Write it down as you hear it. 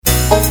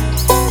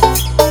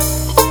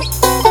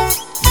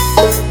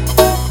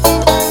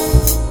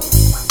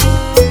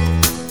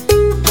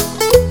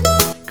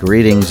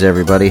Greetings,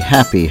 everybody.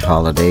 Happy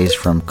holidays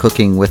from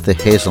Cooking with the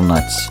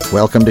Hazelnuts.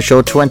 Welcome to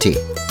show 20.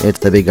 It's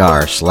the Big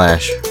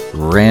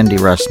R/Randy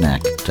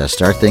Rusnak. To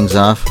start things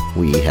off,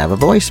 we have a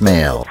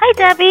voicemail. Hi,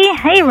 Debbie.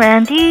 Hey,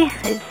 Randy.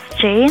 It's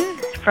Jane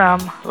from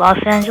Los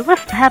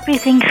Angeles. Happy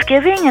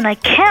Thanksgiving, and I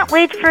can't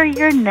wait for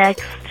your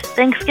next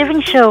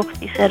Thanksgiving show.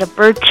 You said a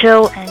bird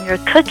show and your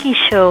cookie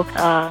show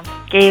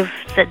gave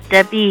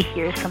Debbie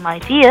here some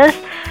ideas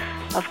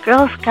of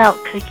Girl Scout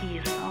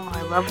cookies. Oh,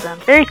 I love them.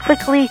 Very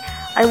quickly,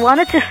 I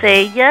wanted to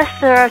say, yes,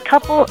 there are a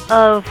couple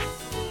of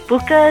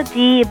Buca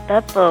di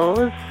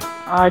Beppo's.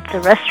 It's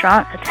a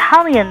restaurant,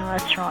 Italian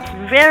restaurant,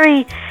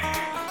 very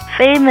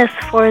famous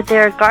for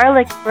their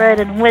garlic bread,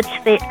 in which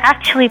they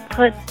actually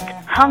put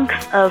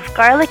hunks of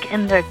garlic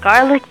in their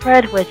garlic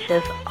bread, which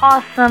is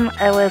awesome.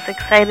 I was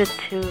excited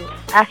to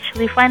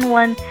actually find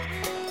one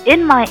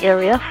in my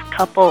area, a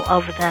couple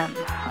of them.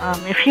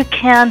 If you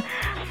can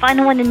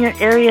find one in your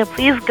area,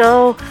 please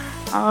go.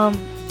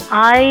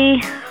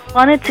 I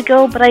wanted to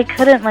go, but I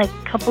couldn't. Like,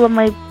 a couple of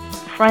my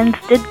friends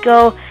did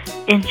go,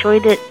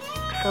 enjoyed it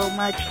so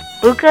much.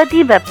 Buca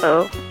di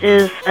Beppo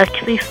is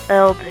actually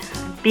spelled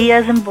B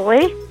as in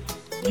boy,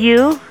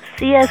 U,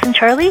 C as in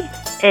Charlie,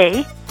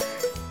 A,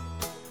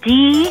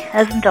 D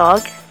as in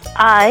dog,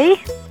 I,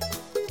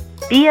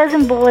 B as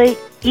in boy,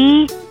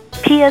 E,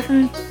 P as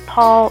in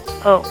Paul,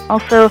 O.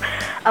 Also,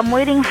 I'm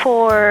waiting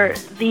for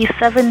the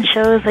 7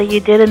 shows that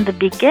you did in the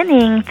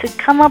beginning to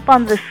come up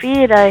on the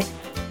feed. I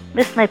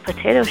missed my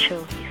potato show,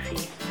 you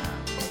see.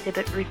 I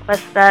didn't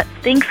request that.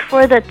 Thanks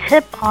for the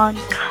tip on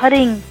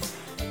cutting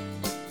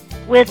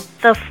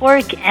with the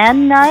fork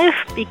and knife,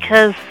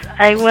 because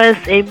I was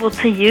able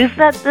to use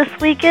that this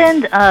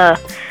weekend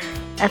at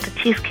the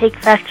Cheesecake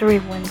Factory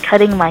when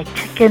cutting my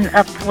chicken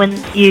up. When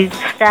you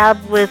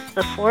stab with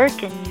the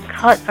fork and you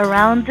cut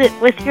around it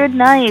with your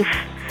knife.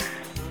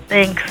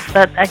 Thanks,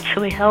 that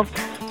actually helped.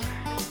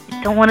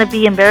 You don't want to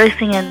be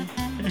embarrassing and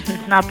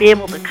not be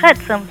able to cut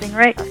something,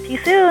 right? Talk to you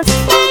soon.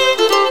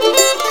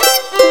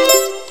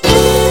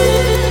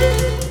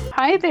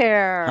 Hi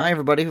there. Hi,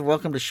 everybody.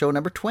 Welcome to show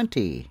number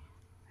 20.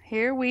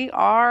 Here we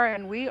are,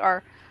 and we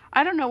are,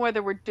 I don't know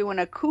whether we're doing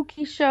a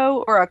kooky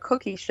show or a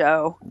cookie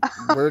show.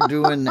 We're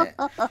doing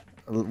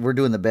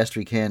the best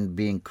we can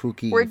being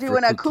kooky. We're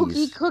doing a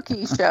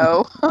cookie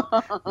show.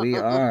 We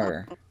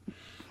are.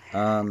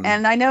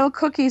 And I know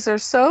cookies are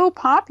so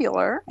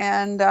popular,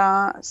 and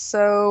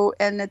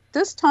and at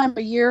this time of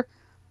year,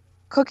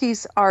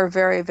 cookies are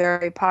very,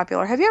 very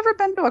popular. Have you ever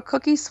been to a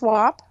cookie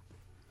swap?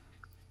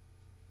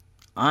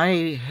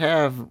 I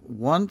have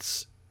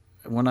once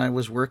when I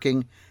was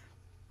working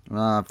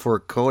for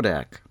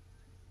Kodak.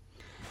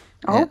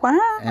 Oh,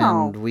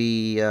 wow. And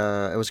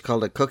it was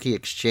called a cookie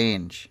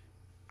exchange.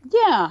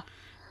 Yeah.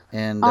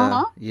 And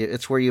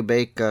it's where you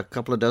bake a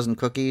couple of dozen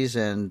cookies,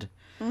 and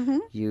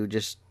you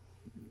just,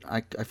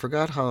 I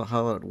forgot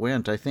how it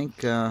went. I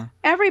think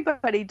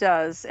everybody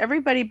does.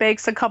 Everybody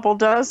bakes a couple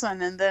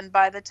dozen, and then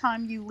by the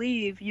time you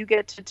leave, you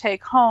get to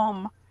take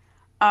home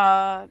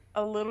a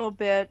little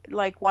bit,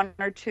 like 1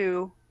 or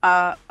 2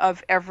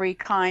 of every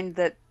kind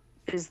that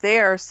is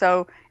there.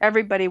 So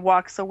everybody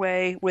walks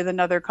away with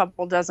another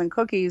couple dozen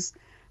cookies,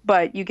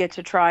 but you get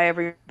to try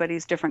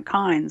everybody's different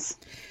kinds.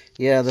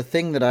 Yeah, the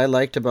thing that I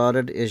liked about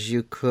it is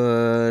you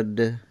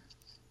could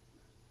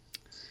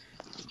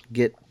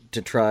get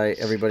to try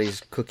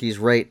everybody's cookies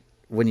right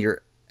when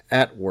you're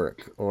at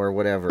work or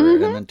whatever,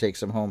 and then take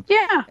some home.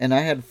 Yeah. And I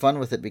had fun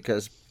with it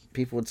because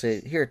people would say,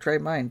 "Here, try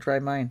mine, try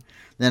mine."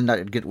 Then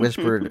I'd get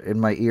whispered in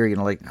my ear,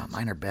 like, "Oh,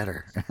 mine are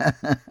better."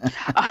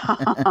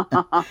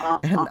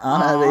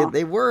 And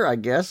they were, I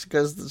guess,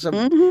 because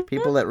some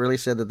people that really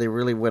said that they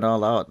really went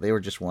all out. They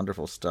were just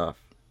wonderful stuff.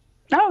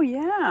 Oh,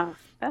 yeah.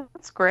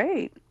 That's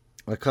great.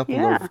 A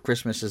couple of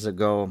Christmases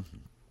ago,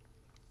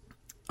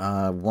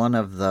 one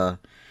of the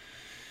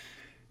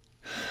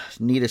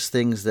neatest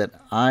things that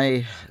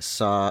I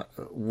saw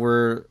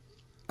were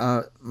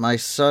my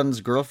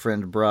son's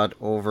girlfriend brought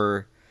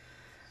over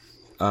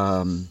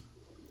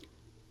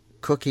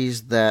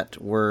cookies that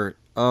were,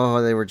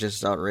 they were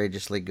just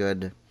outrageously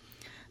good.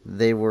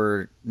 They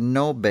were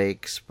no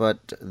bakes,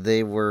 but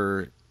they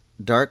were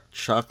dark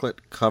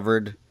chocolate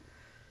covered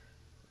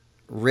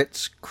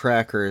Ritz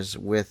crackers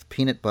with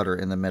peanut butter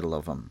in the middle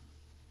of them.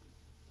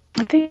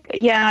 I think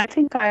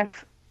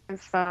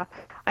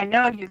I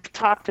know you've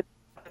talked about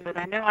it.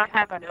 I know I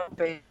have an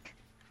no-bake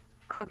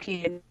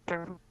cookie in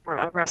the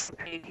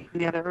recipe in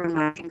the other room.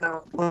 I can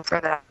go look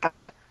for that.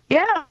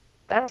 Yeah,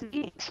 that's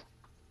neat.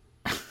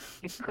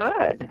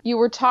 Good. You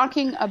were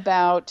talking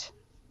about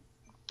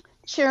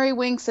Cherry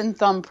Winks and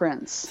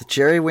Thumbprints. The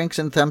Cherry Winks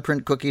and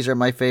Thumbprint cookies are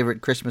my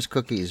favorite Christmas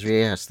cookies.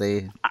 Yes,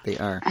 they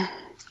are.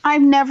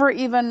 I've never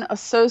even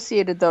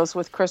associated those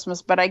with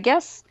Christmas, but I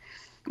guess,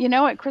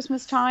 at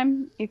Christmas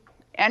time,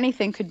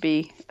 anything could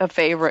be a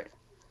favorite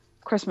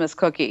Christmas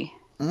cookie.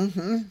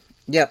 Mm-hmm.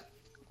 Yep.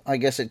 I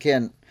guess it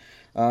can.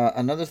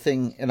 Another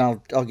thing, and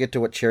I'll get to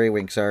what Cherry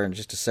Winks are in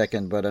just a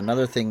second, but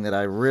another thing that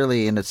I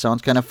really, and it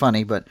sounds kind of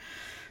funny, but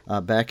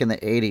back in the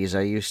 80s,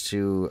 I used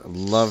to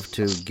love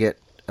to get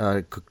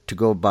to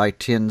go buy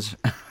tins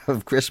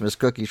of Christmas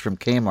cookies from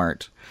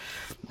Kmart,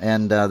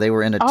 and they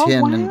were in a Oh,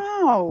 tin.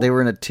 wow. And they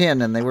were in a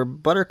tin, and they were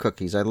butter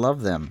cookies. I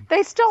love them.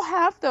 They still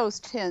have those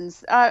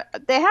tins.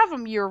 They have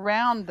them year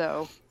round,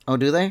 though. Oh,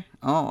 do they?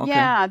 Oh, okay.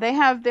 Yeah, they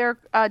have their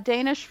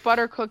Danish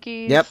butter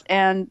cookies, Yep.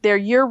 and they're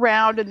year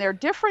round, and they're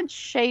different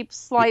shapes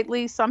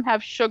slightly. Some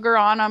have sugar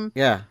on them.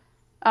 Yeah.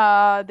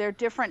 They're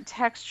different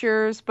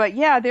textures, but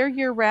yeah, they're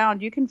year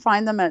round. You can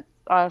find them at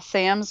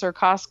Sam's or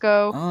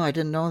Costco. Oh, I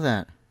didn't know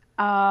that.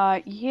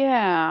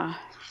 Yeah.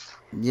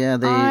 Yeah,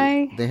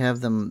 they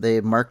have them.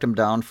 They marked them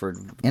down for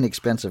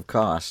inexpensive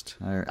cost.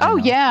 I Oh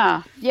know.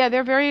 yeah, yeah.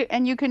 They're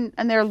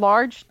and they're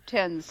large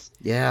tins.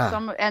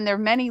 Yeah. And they're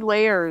many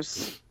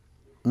layers.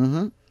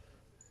 Mm-hmm.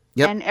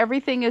 Yep. And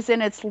everything is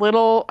in its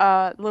little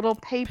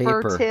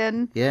paper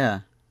tin. Yeah.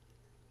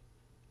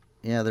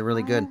 Yeah, they're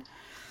really good.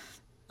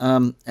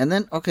 And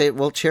then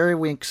Cherry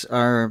Winks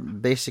are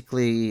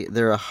basically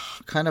they're a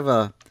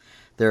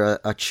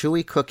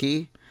chewy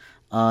cookie.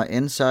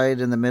 Inside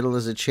in the middle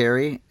is a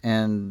cherry,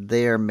 and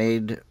they are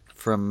made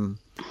from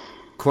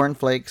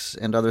cornflakes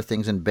and other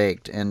things and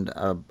baked. And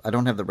I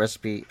don't have the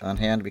recipe on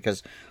hand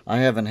because I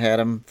haven't had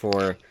them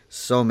for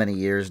so many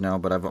years now,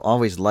 but I've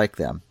always liked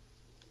them.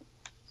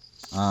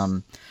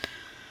 Let's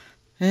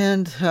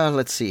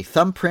see.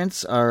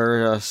 Thumbprints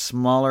are a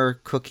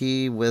smaller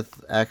cookie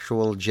with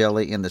actual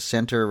jelly in the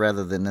center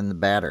rather than in the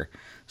batter.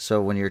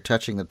 So when you're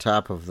touching the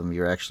top of them,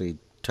 you're actually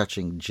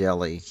touching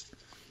jelly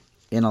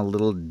in a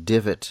little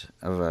divot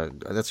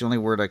that's the only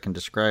word I can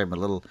describe, a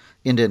little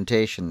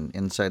indentation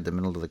inside the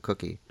middle of the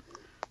cookie.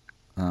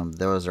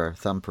 Those are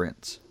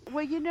thumbprints.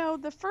 Well,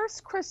 the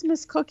first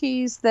Christmas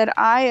cookies that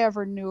I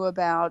ever knew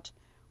about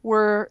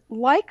were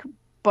like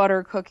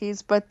butter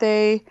cookies, but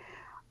they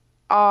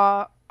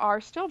are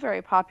still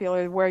very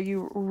popular, where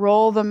you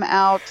roll them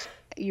out,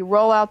 you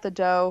roll out the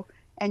dough,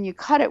 and you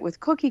cut it with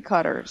cookie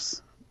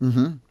cutters.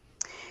 Mm-hmm.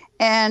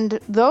 And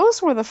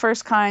those were the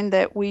first kind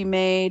that we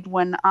made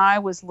when I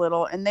was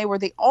little, and they were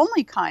the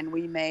only kind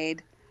we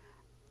made.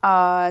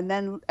 And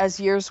then as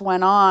years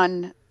went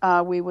on,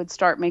 we would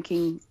start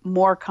making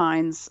more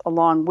kinds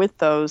along with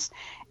those.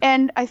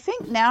 And I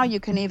think now you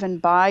can even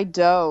buy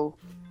dough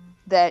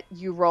that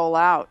you roll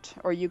out,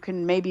 or you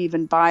can maybe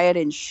even buy it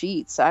in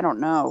sheets. I don't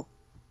know.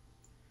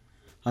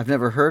 I've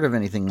never heard of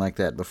anything like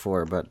that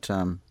before, but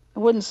It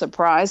wouldn't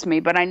surprise me,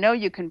 but I know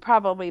you can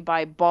probably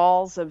buy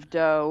balls of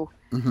dough.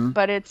 mm-hmm.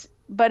 But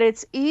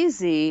it's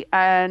easy,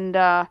 and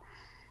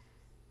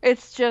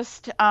it's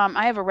just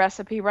I have a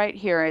recipe right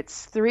here.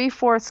 It's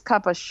 3/4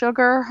 cup of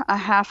sugar, a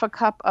 1/2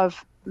 cup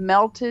of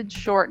melted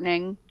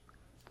shortening,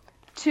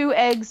 2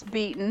 eggs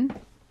beaten,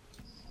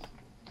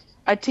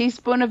 a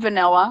teaspoon of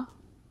vanilla,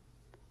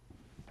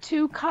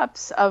 2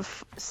 cups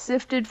of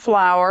sifted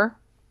flour,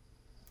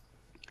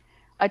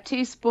 a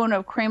teaspoon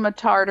of cream of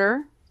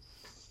tartar,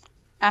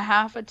 a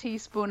 1/2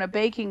 teaspoon of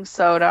baking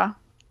soda,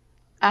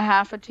 a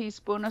 1/2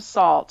 teaspoon of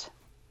salt.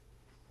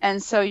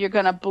 And so you're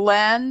going to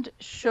blend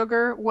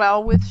sugar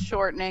well with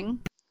shortening,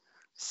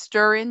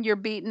 stir in your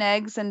beaten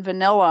eggs and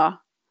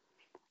vanilla,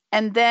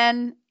 and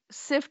then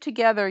sift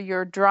together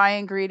your dry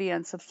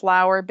ingredients of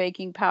flour,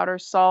 baking powder,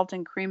 salt,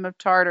 and cream of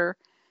tartar,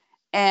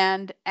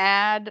 and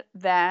add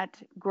that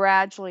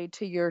gradually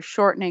to your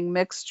shortening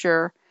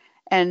mixture,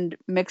 and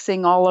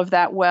mixing all of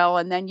that well.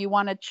 And then you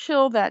want to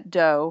chill that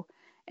dough.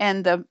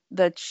 And the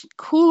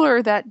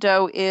cooler that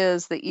dough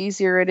is, the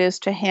easier it is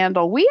to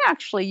handle. We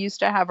actually used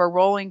to have a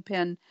rolling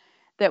pin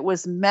that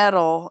was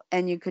metal,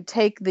 and you could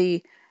take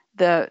the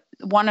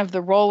one of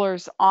the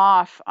rollers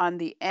off on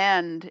the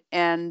end,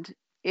 and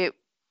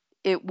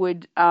it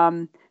would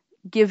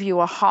give you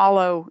a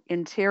hollow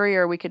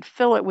interior. We could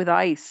fill it with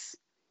ice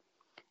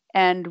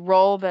and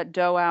roll that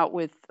dough out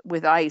with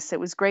ice. It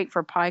was great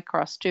for pie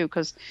crust too,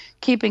 because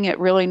keeping it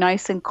really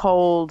nice and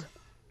cold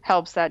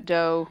helps that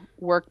dough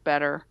work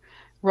better.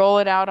 Roll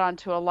it out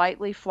onto a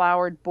lightly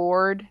floured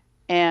board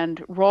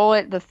and roll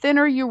it. The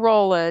thinner you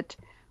roll it,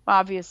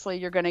 obviously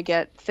you're going to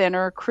get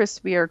thinner,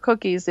 crispier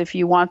cookies. If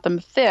you want them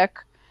thick,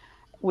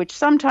 which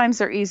sometimes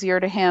are easier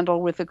to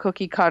handle with the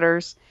cookie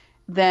cutters,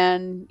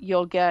 then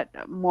you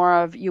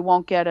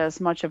won't get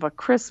as much of a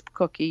crisp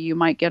cookie. You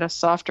might get a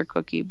softer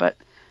cookie, but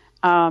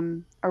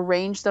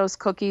arrange those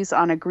cookies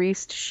on a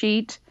greased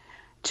sheet,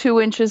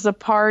 2 inches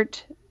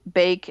apart,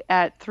 bake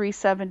at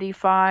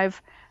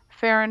 375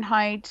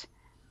 Fahrenheit,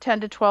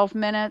 10 to 12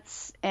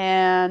 minutes.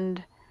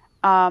 And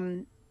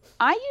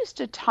I used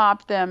to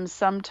top them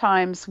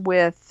sometimes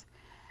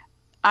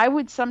I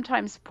would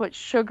sometimes put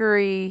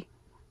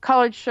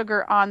colored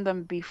sugar on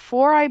them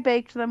before I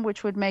baked them,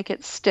 which would make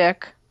it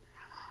stick.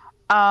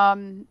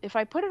 If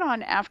I put it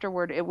on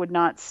afterward, it would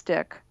not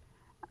stick.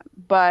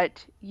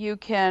 But you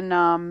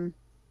can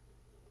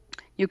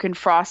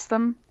frost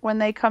them when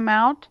they come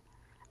out,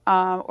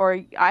 or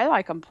I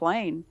like them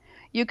plain.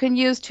 You can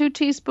use 2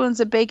 teaspoons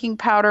of baking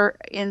powder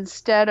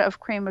instead of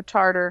cream of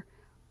tartar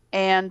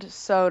and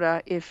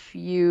soda if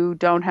you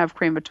don't have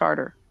cream of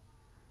tartar.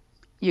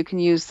 You can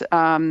use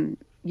 2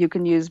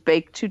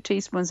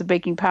 teaspoons of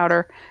baking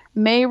powder.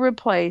 May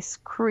replace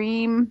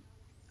cream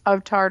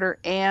of tartar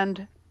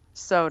and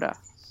soda,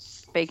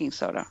 baking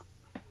soda.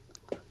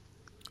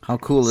 How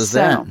cool is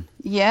that?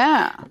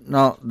 Yeah.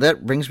 Now,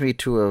 that brings me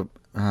to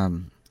a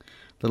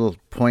little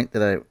point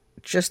that I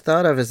just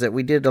thought of, is that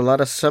we did a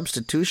lot of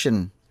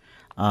substitution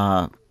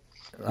on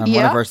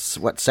one of our,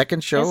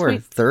 second show or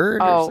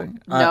third? Oh, or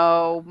something?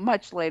 no,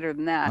 much later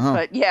than that.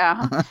 But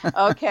yeah,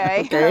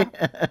 okay. Okay.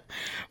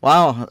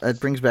 Wow, that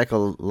brings back a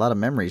lot of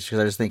memories, because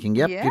I was thinking,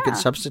 you could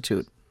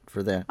substitute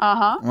for that.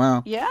 Uh-huh.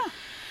 Wow. Yeah.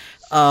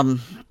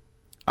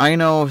 I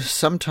know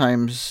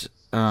sometimes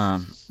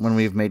when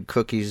we've made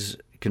cookies,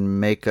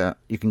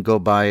 you can go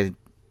buy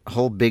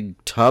whole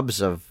big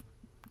tubs of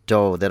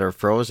dough that are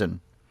frozen.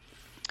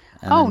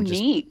 And then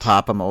just neat.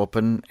 Pop them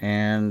open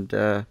and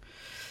just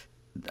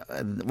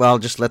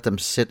let them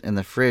sit in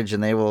the fridge,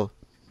 and they will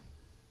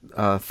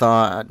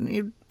thaw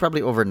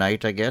probably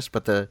overnight, I guess.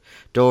 But the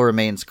dough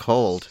remains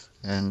cold,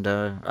 and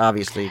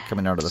obviously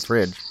coming out of the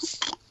fridge.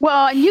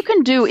 Well, and you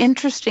can do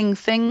interesting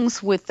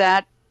things with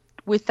that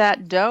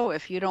dough.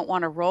 If you don't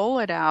want to roll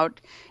it out,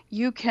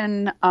 you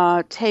can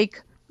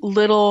take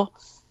little,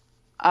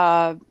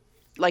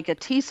 like a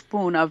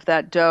teaspoon of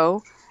that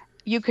dough.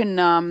 You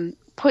can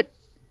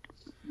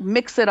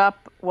mix it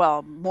up.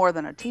 Well, more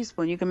than a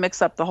teaspoon. You can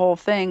mix up the whole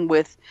thing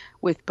with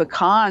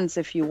pecans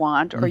if you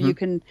want, or you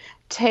can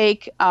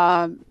take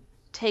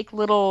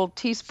little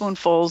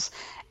teaspoonfuls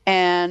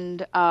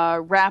and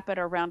wrap it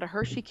around a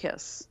Hershey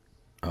Kiss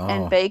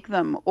and bake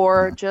them,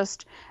 or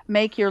just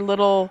make your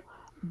little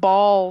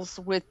balls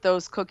with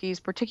those cookies,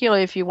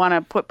 particularly if you want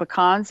to put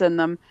pecans in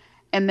them,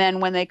 and then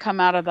when they come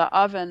out of the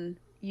oven,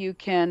 you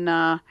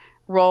can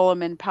roll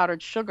them in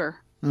powdered sugar.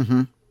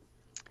 Mm-hmm.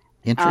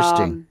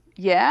 Interesting.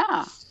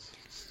 Yeah.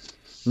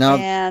 Now,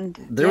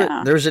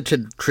 there's a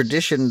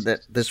tradition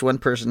that this one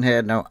person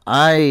had. Now,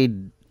 I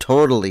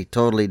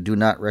totally do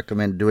not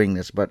recommend doing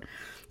this, but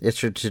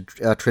it's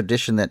a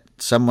tradition that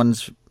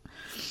someone's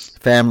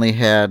family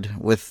had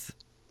with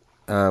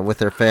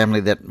their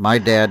family that my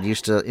dad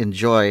used to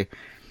enjoy.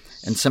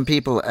 And some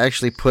people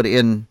actually put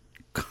in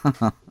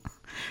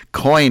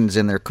coins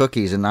in their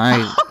cookies, and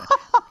I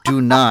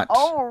do not.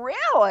 Oh,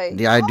 really?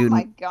 Yeah, I do.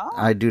 My God.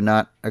 I do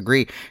not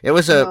agree. It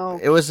was a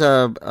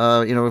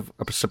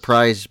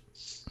surprise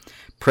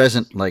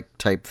present like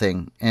type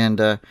thing,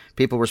 and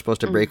people were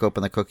supposed to break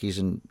open the cookies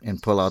and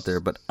pull out there,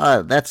 but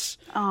that's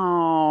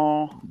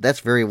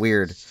very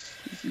weird.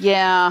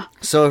 Yeah.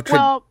 So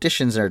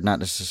traditions are not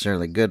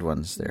necessarily good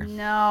ones there.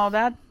 No,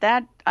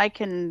 that I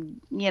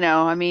can,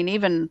 I mean,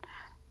 even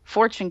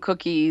fortune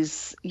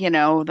cookies,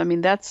 I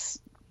mean, that's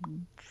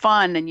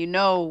fun, and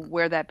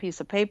where that piece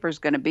of paper is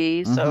going to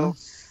be, so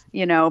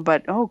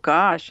but oh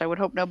gosh, I would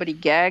hope nobody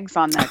gags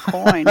on that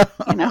coin.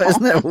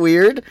 Isn't that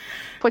weird?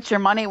 Put your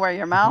money where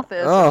your mouth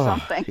is, or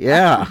something.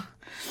 Yeah.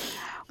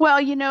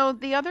 Well,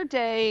 the other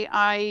day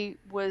I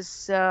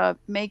was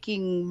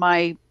making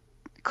my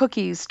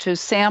cookies to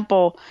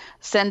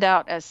send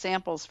out as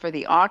samples for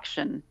the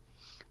auction.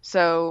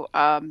 So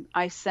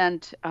I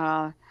sent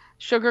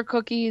sugar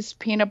cookies,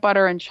 peanut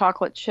butter, and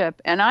chocolate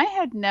chip, and I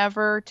had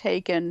never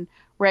taken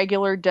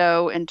regular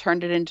dough and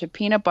turned it into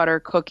peanut butter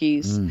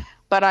cookies.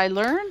 But I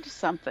learned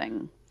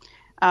something,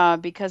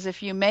 because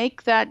if you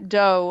make that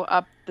dough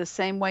up the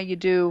same way you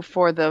do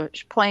for the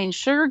plain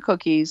sugar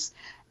cookies,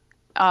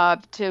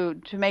 to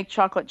make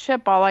chocolate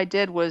chip, all I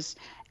did was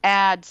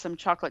add some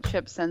chocolate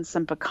chips and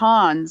some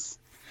pecans.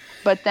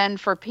 But then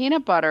for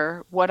peanut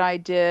butter, what I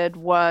did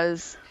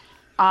was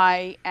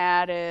I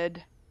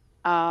added,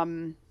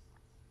 I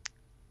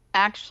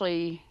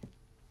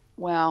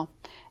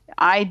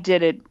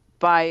did it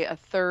by a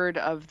third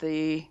of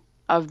the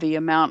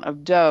amount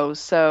of dough.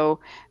 So,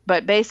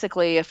 but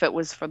basically, if it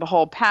was for the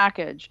whole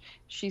package,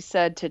 she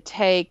said to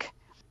take,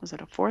 was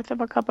it a fourth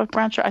of a cup of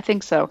brown sugar? I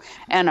think so.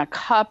 And a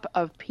cup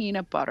of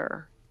peanut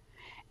butter,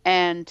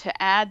 and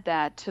to add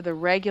that to the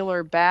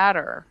regular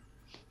batter.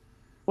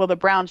 Well, the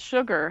brown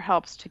sugar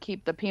helps to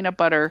keep the peanut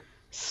butter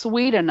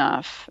sweet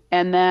enough,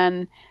 and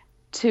then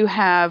to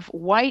have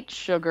white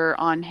sugar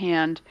on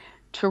hand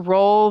to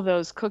roll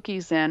those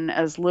cookies in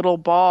as little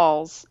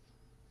balls.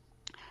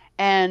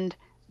 And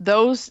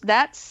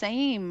that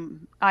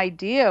same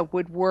idea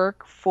would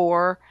work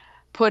for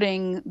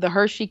putting the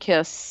Hershey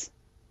Kiss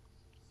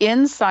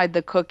inside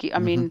the cookie. I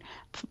mean,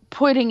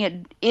 putting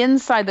it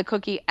inside the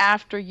cookie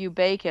after you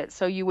bake it.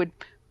 So you would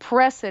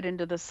press it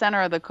into the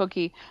center of the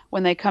cookie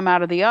when they come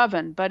out of the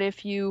oven. But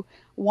if you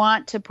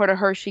want to put a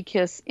Hershey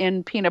Kiss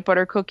in peanut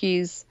butter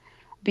cookies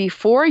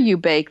before you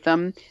bake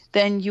them,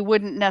 then you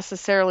wouldn't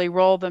necessarily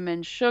roll them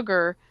in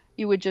sugar.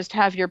 You would just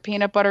have your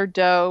peanut butter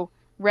dough,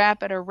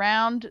 wrap it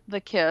around the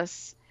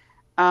Kiss,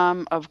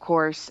 of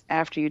course,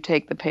 after you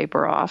take the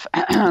paper off.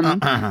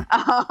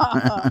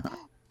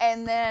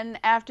 And then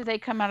after they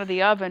come out of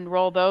the oven,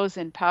 roll those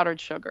in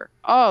powdered sugar.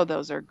 Oh,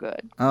 those are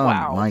good. Oh,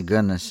 wow. My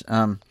goodness.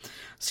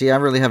 See, I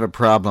really have a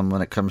problem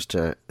when it comes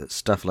to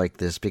stuff like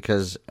this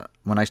because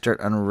when I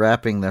start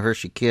unwrapping the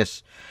Hershey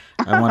Kiss,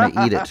 I want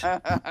to eat it.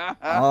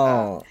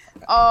 Oh.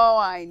 Oh,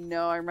 I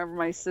know. I remember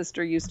my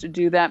sister used to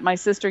do that. My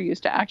sister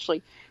used to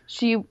actually,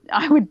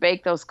 I would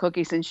bake those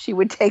cookies and she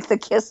would take the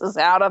kisses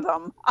out of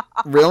them.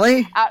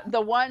 Really?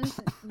 The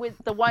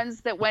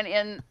ones that went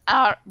in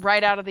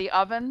right out of the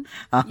oven,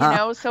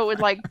 so it would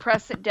like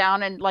press it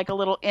down and like a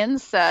little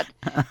inset,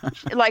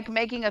 like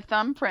making a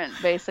thumbprint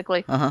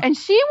basically. And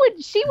she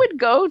would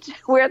go to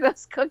where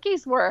those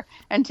cookies were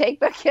and take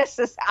the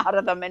kisses out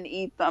of them and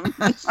eat them.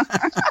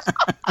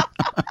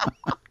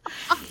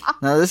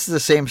 Now, this is the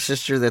same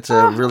sister that's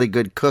a really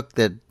good cook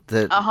that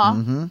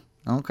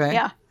Okay.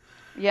 Yeah.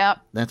 Yep.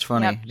 That's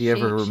funny. Yep. Do you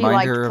ever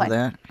remind her of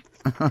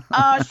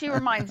that? She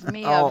reminds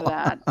me of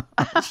that.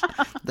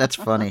 That's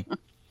funny.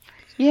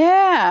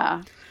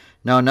 Yeah.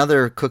 Now,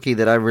 another cookie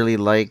that I really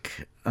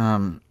like,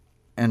 and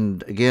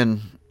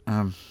again,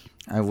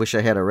 I wish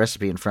I had a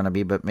recipe in front of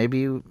me, but maybe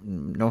you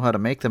know how to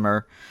make them,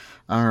 are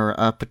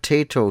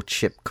potato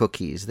chip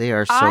cookies. They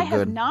are so good. I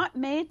have not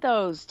made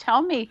those.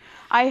 Tell me.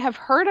 I have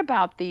heard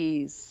about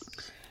these.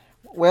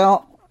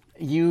 Well,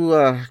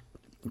 you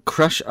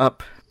crush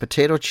up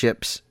potato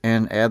chips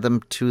and add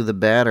them to the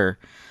batter.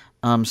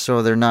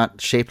 So they're not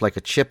shaped like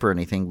a chip or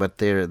anything, but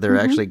they're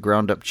actually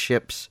ground up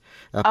chips,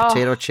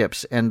 potato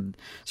chips. And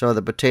so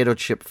the potato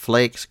chip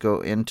flakes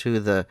go into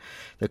the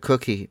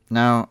cookie.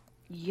 Now,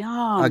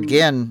 yum.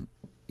 Again,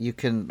 you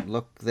can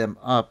look them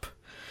up.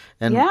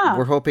 And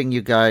we're hoping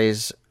you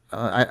guys,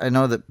 I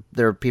know that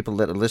there are people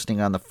that are listening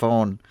on the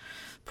phone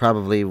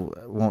probably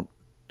won't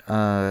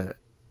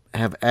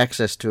have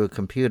access to a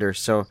computer.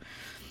 So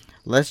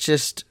let's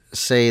just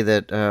say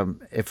that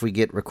if we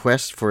get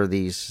requests for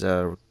these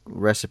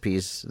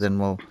recipes, then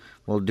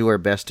we'll do our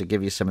best to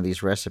give you some of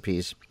these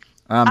recipes.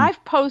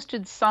 I've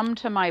posted some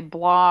to my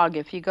blog.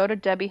 If you go to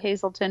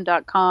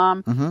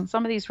DebbieHazelton.com,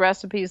 some of these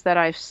recipes that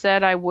I've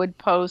said I would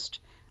post,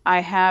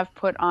 I have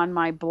put on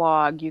my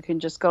blog. You can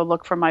just go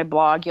look for my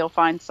blog. You'll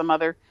find some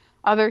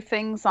other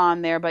things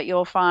on there, but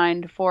you'll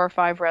find 4 or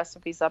 5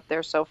 recipes up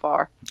there so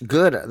far.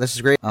 Good. This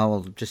is great. I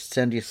will just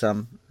send you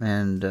some,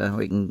 and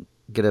we can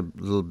get a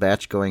little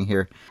batch going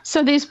here.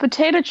 So these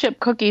potato chip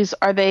cookies,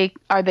 are they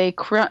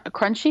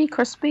crunchy,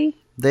 crispy?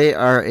 They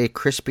are a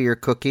crispier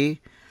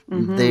cookie.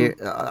 They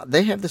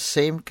have the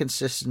same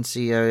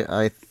consistency,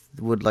 I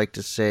would like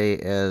to say,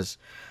 as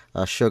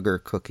a sugar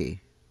cookie.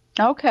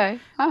 Okay.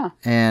 Huh.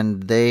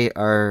 And they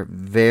are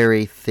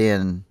very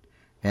thin,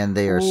 and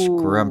they are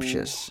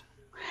scrumptious.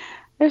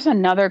 There's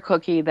another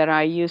cookie that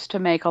I used to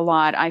make a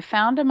lot. I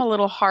found them a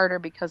little harder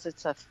because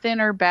it's a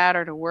thinner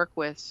batter to work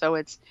with. So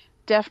it's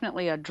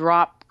definitely a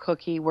drop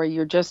cookie where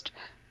you're just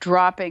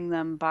dropping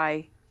them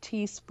by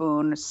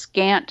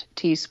scant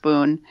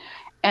teaspoon.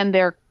 And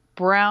they're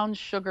brown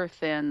sugar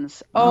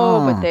thins.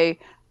 But they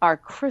are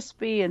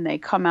crispy and they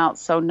come out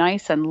so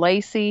nice and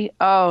lacy.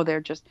 I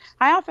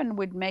often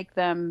would make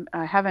them,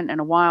 I haven't in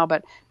a while,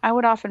 but I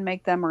would often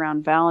make them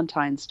around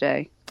Valentine's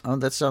Day. Oh,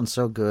 that sounds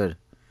so good.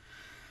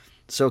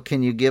 So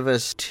can you give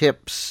us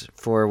tips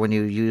for when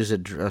you use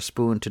a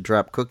spoon to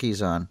drop cookies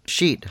on?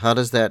 Sheet, how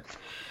does that,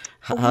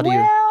 how do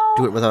you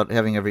do it without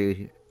having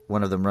every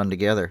one of them run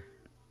together?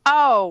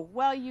 Oh,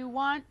 well, you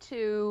want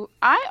to,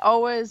 I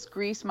always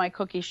grease my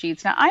cookie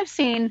sheets. Now, I've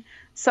seen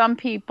some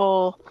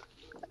people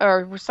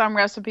or some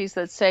recipes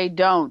that say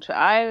don't.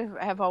 I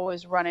have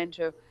always run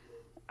into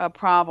a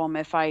problem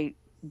if I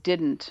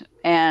didn't.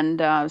 And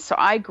so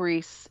I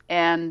grease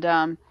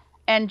and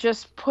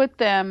just put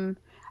them,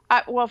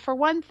 well, for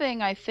one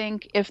thing, I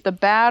think if the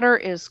batter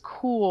is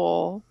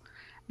cool,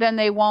 then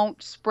they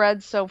won't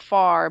spread so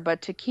far,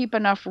 but to keep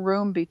enough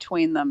room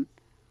between them.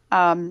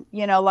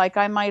 Like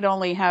I might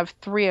only have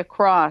 3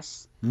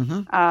 across,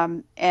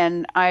 and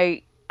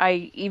I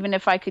even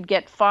if I could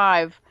get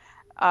 5,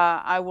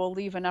 I will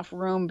leave enough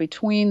room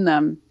between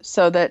them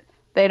so that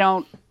they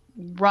don't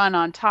run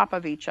on top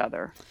of each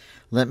other.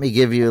 Let me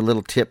give you a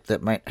little tip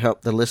that might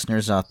help the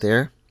listeners out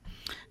there,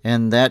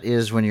 and that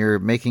is when you're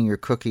making your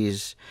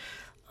cookies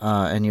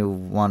and you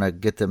want to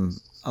get them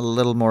a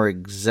little more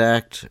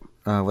exact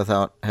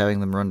without having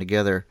them run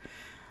together.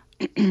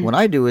 What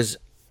I do is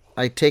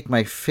I take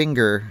my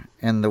finger,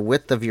 and the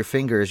width of your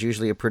finger is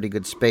usually a pretty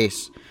good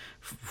space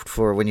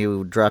for when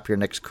you drop your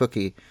next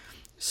cookie.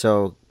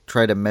 So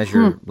try to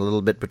measure a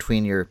little bit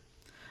between your...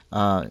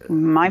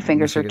 my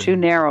fingers are too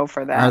narrow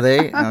for that. Are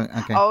they?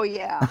 Okay. Oh,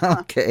 yeah.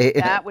 Okay.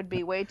 That would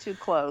be way too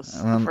close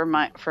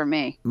for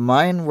me.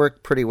 Mine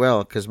work pretty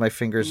well because my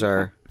fingers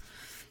are...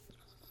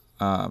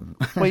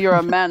 well, you're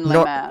a manly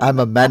man. I'm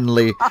a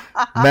manly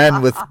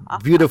man with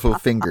beautiful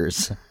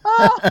fingers.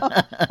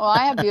 Well,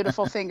 I have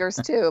beautiful fingers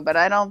too, but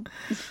I don't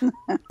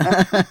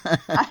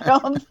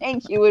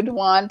think you would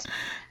want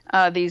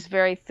these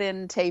very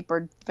thin,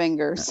 tapered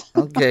fingers.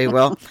 Okay,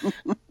 well,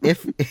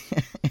 if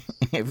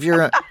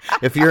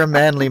you're a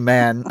manly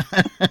man,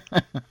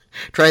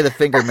 try the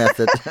finger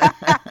method.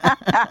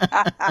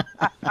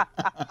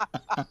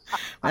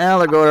 Well,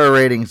 there go our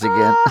ratings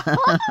again.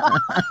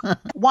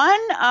 One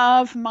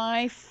of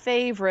my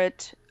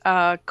favorite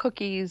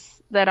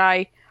cookies that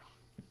I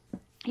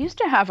used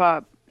to have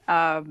a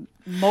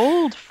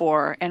mold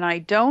for, and I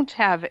don't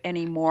have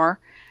anymore.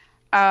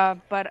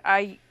 But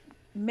I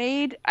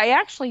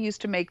actually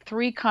used to make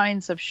 3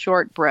 kinds of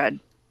shortbread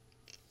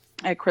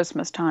at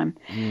Christmas time.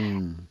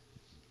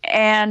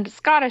 And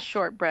Scottish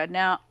shortbread.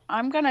 Now,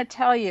 I'm going to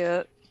tell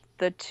you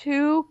the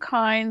 2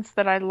 kinds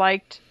that I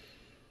liked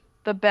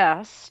the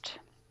best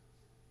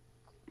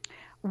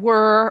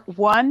were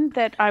one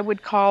that I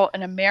would call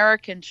an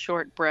American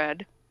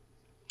shortbread.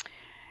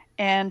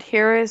 And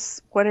here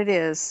is what it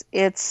is.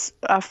 It's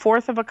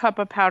 1/4 of a cup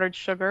of powdered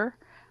sugar,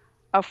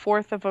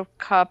 1/4 of a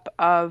cup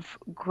of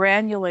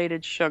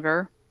granulated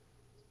sugar,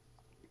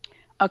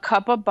 a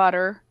cup of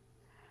butter,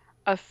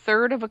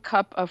 1/3 of a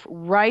cup of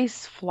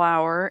rice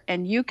flour,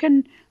 and you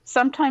can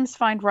sometimes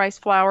find rice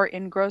flour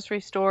in grocery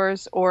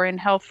stores or in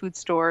health food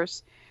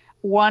stores,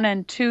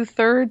 1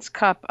 2/3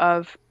 cup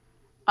of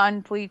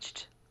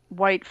unbleached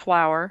white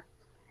flour,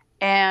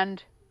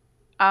 and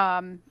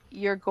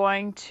you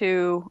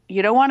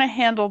don't want to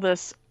handle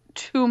this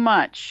too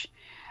much,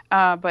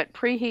 but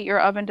preheat your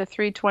oven to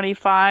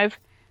 325,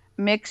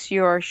 mix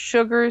your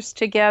sugars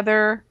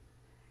together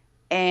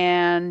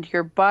and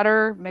your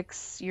butter,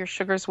 mix your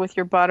sugars with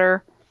your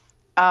butter,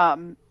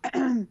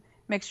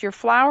 mix your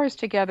flours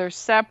together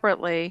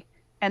separately,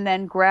 and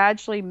then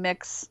gradually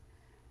mix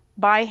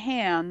by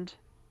hand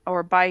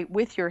or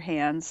with your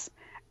hands,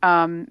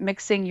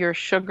 mixing your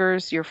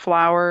sugars, your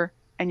flour,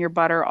 and your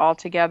butter all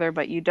together,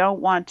 but you don't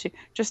want to,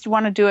 just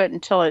want to do it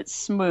until it's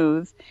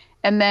smooth.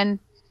 And then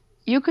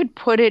you could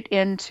put it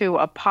into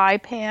a pie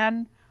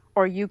pan,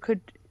 or you could,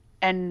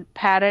 and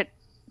pat it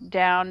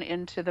down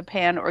into the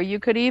pan, or you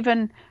could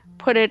even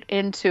put it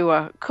into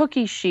a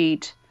cookie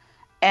sheet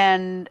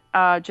and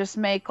just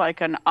make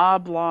like an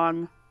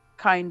oblong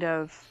kind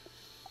of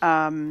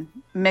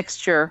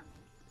mixture.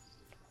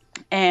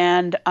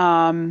 And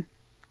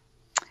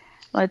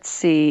let's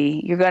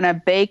see, you're going to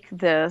bake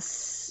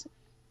this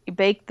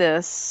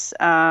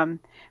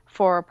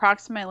for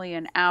approximately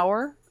an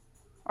hour,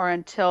 or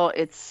until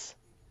it's,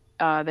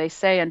 they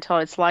say until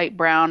it's light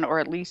brown or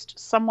at least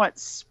somewhat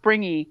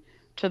springy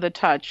to the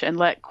touch, and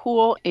let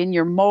cool in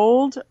your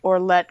mold, or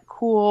let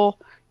cool,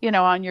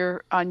 on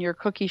your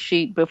cookie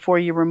sheet before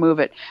you remove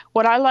it.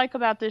 What I like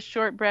about this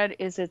shortbread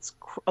is it's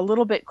a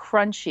little bit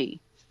crunchy.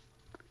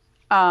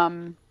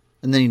 And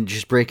then you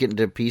just break it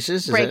into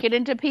pieces? Break it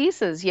into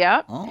pieces,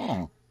 yep.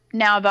 Oh.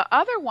 Now, the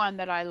other one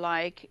that I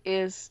like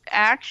is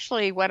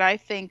actually what I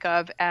think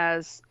of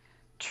as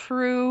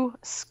true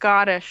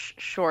Scottish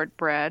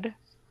shortbread.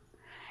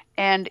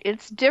 And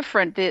it's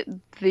different.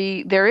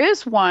 There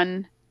is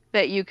one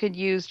that you could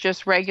use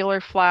just regular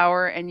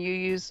flour, and you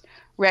use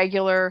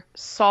regular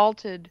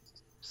salted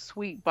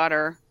sweet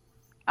butter,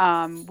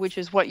 which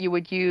is what you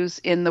would use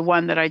in the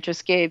one that I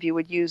just gave. You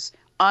would use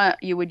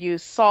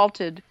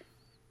salted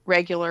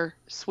regular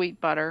sweet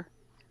butter.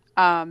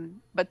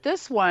 But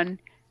this one,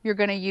 you're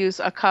going to use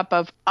a cup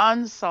of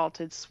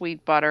unsalted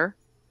sweet butter,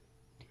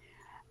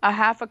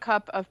 1/2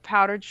 cup of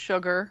powdered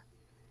sugar,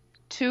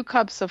 2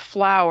 cups of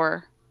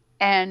flour,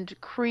 and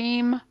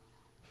cream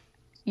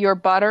your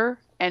butter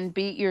and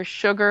beat your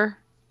sugar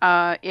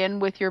in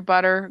with your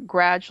butter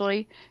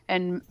gradually,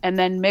 and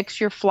then mix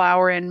your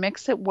flour and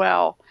mix it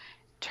well.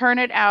 Turn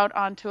it out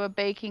onto a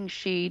baking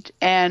sheet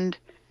and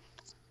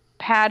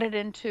pat it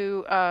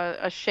into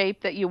a shape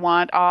that you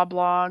want,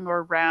 oblong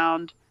or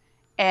round.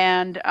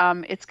 And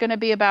it's going to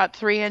be about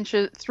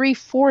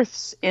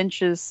 3/4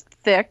 inches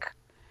thick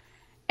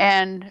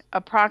and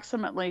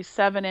approximately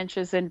 7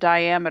 inches in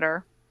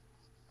diameter.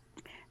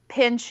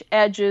 Pinch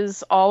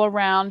edges all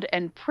around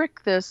and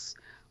prick this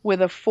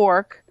with a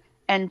fork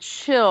and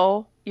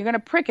chill. You're going to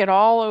prick it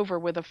all over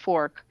with a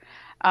fork.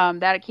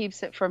 That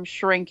keeps it from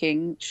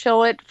shrinking.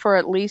 Chill it for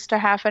at least a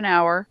half an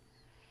hour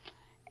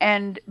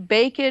and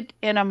bake it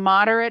in a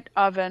moderate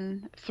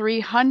oven,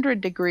 300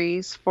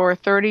 degrees, for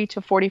 30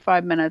 to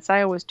 45 minutes.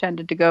 I always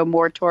tended to go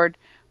more toward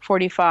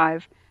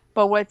 45.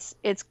 But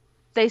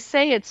they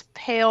say it's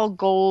pale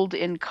gold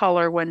in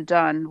color when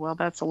done. Well,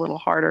 that's a little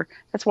harder.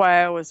 That's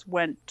why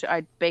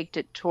I baked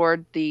it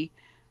toward the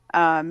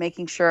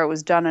making sure it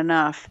was done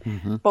enough.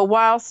 Mm-hmm. But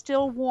while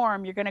still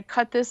warm, you're going to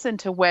cut this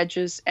into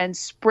wedges and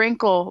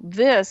sprinkle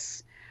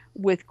this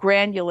with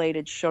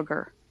granulated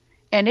sugar.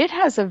 And it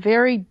has a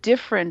very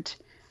different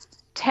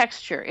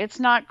texture. It's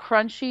not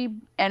crunchy,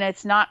 and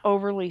it's not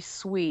overly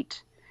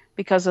sweet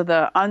because of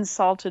the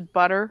unsalted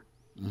butter.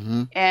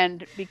 Mm-hmm.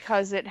 And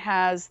because it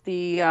has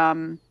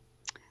the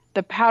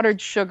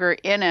powdered sugar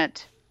in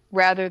it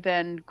rather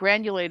than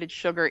granulated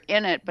sugar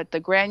in it, but the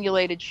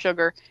granulated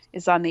sugar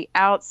is on the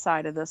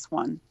outside of this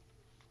one.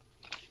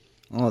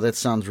 Oh, that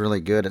sounds really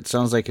good. It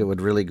sounds like it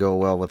would really go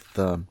well with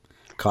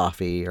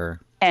coffee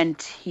and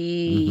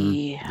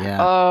tea. Mm-hmm. Yeah.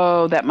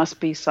 Oh, that must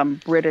be some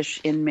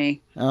British in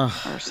me or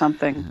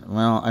something.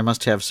 Well, I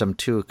must have some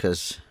too,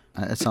 because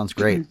that sounds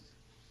great.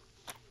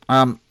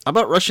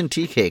 About Russian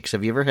tea cakes?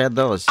 Have you ever had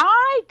those?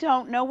 I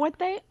don't know what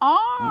they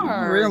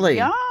are. Really?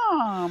 Yeah.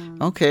 Yum.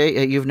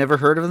 Okay, you've never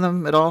heard of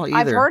them at all either?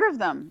 I've heard of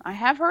them. I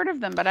have heard of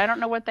them, but I don't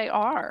know what they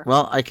are.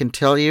 Well, I can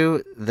tell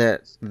you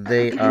that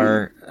they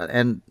are,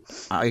 and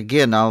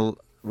again, I'll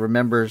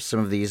remember some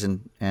of these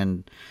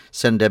and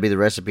send Debbie the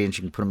recipe, and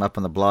she can put them up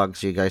on the blog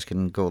so you guys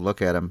can go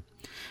look at them.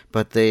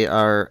 But they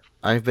are,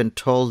 I've been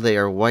told they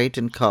are white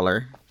in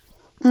color,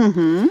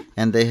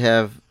 and they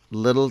have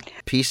little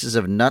pieces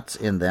of nuts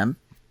in them,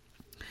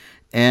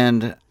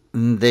 and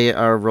they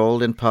are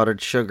rolled in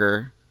powdered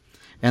sugar,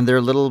 and they're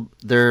a little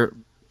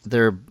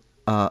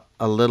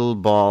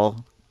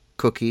ball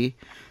cookie,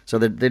 so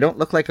they don't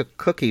look like a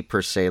cookie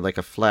per se, like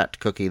a flat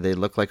cookie. They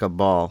look like a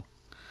ball,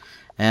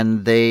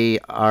 and they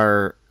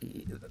are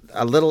they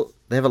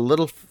have a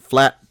little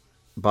flat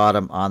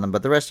bottom on them,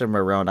 but the rest of them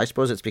are round. I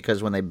suppose it's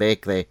because when they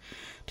bake, they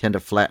tend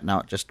to flatten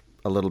out just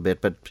a little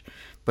bit. But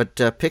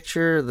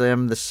picture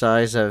them the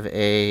size of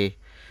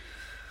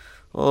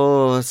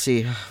let's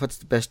see, what's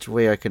the best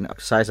way I can,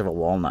 size of a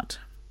walnut,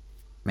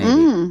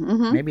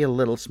 maybe a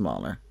little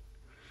smaller.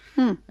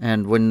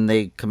 And when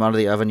they come out of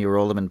the oven, you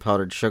roll them in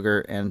powdered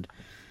sugar, and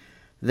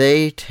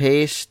they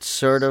taste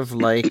sort of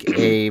like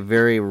a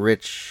very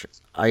rich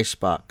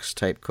icebox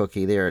type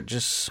cookie. They are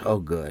just so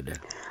good.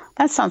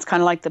 That sounds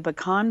kind of like the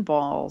pecan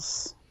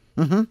balls.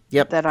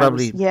 Yep, that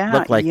probably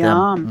look like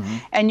yum.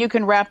 them. And you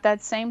can wrap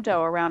that same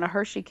dough around a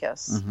Hershey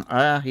Kiss.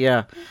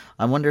 Yeah.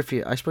 I wonder if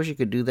I suppose you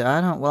could do that.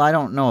 I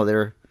don't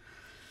know.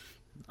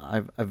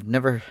 I've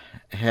never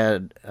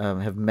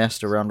have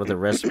messed around with a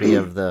recipe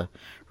of the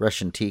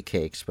Russian tea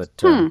cakes, but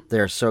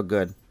they're so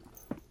good.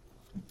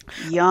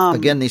 Yum.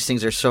 Again, these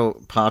things are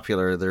so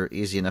popular; they're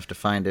easy enough to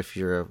find if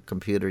you're a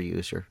computer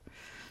user.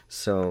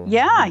 So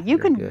yeah, you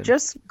can good.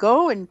 Just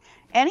go and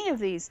any of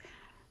these.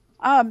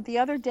 The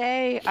other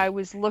day, I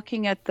was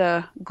looking at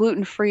the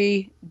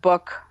gluten-free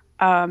book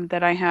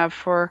that I have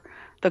for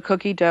the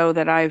cookie dough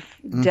that I've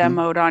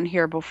demoed on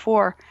here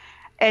before.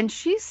 And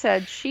she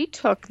said she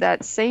took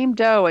that same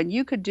dough, and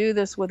you could do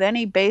this with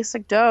any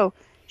basic dough.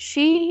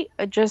 She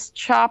just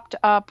chopped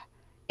up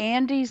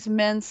Andes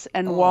mince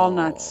and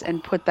walnuts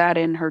and put that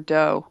in her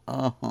dough.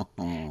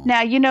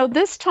 Now,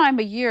 this time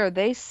of year,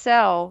 they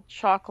sell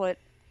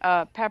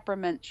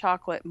peppermint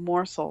chocolate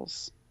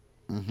morsels.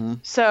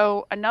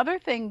 So another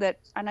thing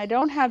and I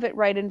don't have it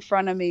right in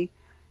front of me,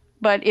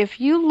 but if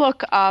you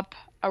look up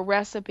a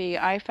recipe,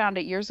 I found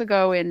it years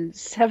ago in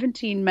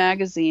 17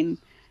 magazine,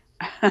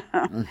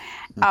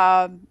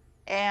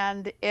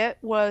 and it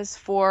was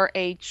for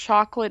a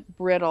chocolate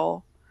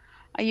brittle.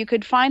 You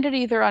could find it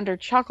either under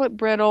chocolate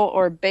brittle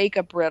or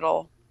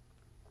Bake-A-Brittle,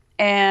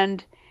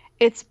 and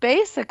it's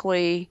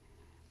basically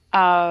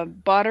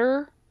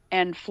butter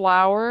and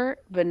flour,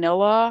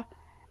 vanilla,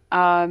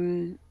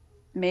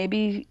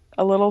 maybe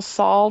a little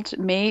salt.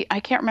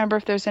 I can't remember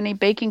if there's any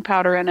baking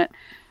powder in it,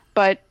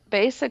 but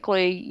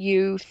basically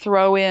you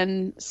throw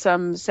in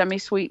some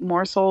semi-sweet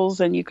morsels,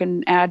 and you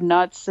can add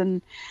nuts,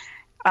 and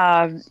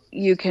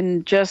you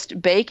can just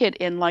bake it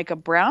in like a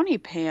brownie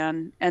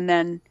pan, and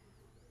then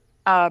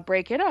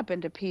break it up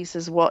into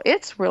pieces. Well,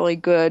 it's really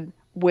good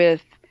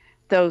with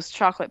those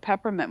chocolate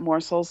peppermint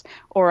morsels.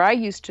 Or I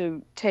used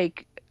to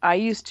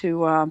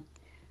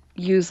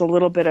use a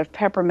little bit of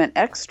peppermint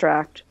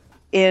extract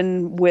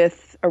in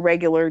with a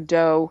regular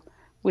dough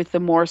with the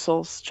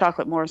morsels,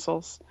 chocolate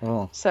morsels.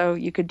 Oh. So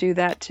you could do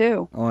that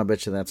too. Oh, I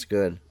bet you that's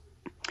good.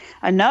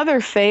 Another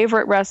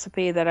favorite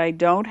recipe that I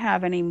don't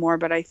have anymore,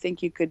 but I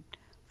think you could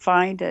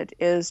find it,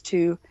 is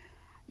to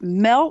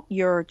melt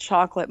your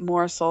chocolate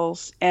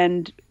morsels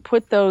and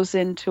put those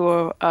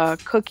into a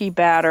cookie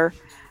batter.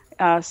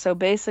 So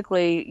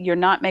basically, you're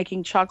not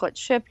making chocolate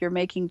chip, you're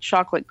making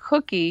chocolate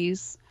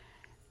cookies.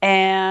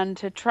 And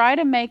to try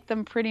to make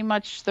them pretty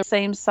much the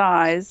same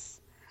size,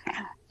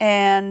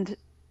 and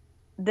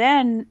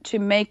then to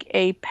make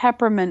a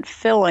peppermint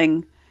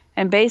filling.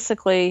 And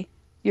basically,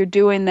 you're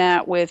doing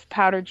that with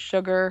powdered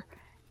sugar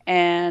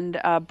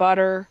and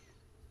butter,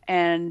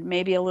 and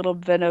maybe a little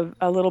bit of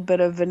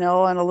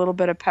vanilla and a little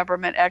bit of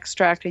peppermint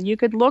extract. And you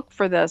could look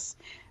for this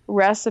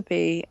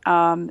recipe,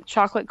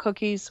 chocolate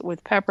cookies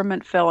with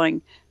peppermint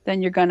filling.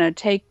 Then you're going to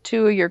take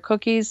 2 of your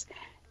cookies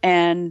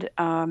and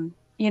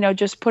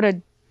just put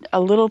a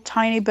little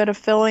tiny bit of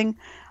filling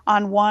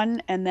on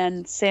one, and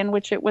then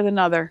sandwich it with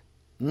another.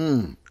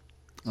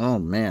 Oh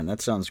man,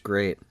 that sounds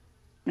great.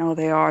 No,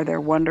 they are.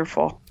 They're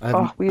wonderful.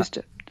 We used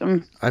to.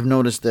 I've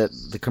noticed that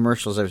the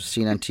commercials I've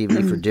seen on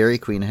TV for Dairy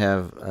Queen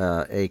have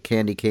a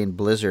candy cane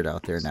blizzard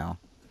out there now.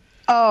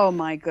 Oh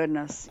my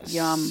goodness,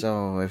 yum!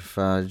 So if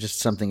just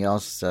something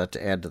else to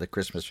add to the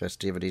Christmas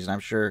festivities, and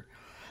I'm sure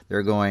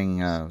they're going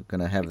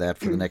to have that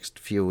for the next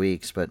few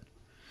weeks. But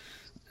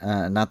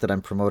not that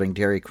I'm promoting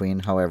Dairy Queen,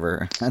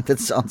 however, that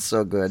sounds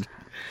so good.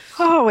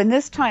 Oh, and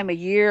this time of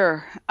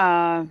year,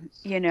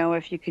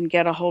 if you can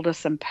get a hold of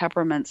some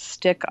peppermint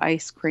stick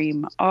ice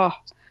cream. Oh,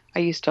 I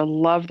used to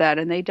love that,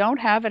 and they don't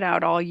have it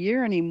out all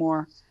year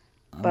anymore.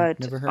 But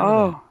never heard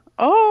of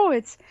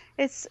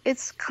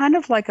it's kind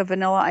of like a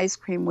vanilla ice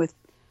cream with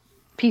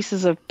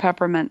pieces of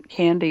peppermint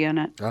candy in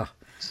it. Oh,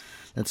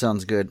 that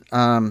sounds good.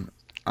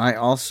 I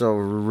also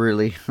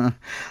really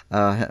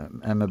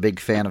am a big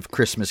fan of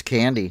Christmas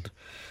candy.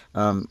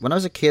 When I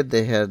was a kid,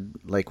 they had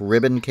like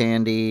ribbon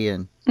candy,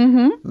 and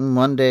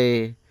one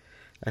day,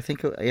 I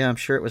think, yeah, I'm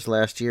sure it was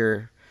last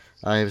year,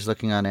 I was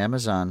looking on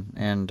Amazon,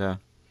 and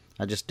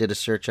I just did a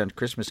search on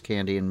Christmas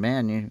candy, and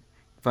man, you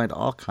find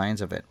all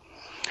kinds of it.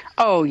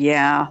 Oh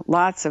yeah,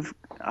 lots of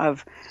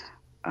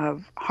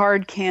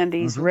hard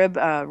candies,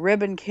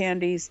 ribbon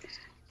candies,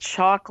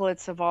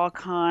 chocolates of all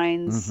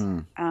kinds.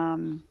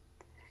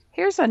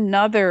 Here's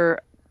another.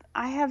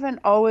 I haven't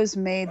always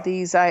made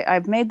these.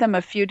 I've made them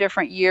a few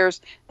different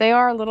years. They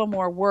are a little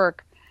more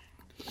work.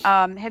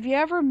 Have you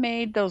ever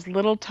made those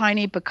little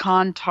tiny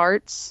pecan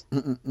tarts?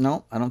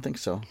 No, I don't think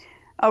so.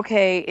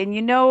 Okay, and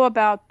you know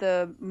about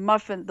the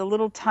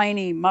little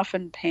tiny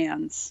muffin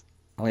pans.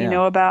 Oh, Do yeah. you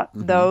know about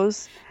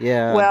those?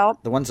 Yeah, Well,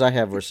 the ones I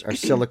have are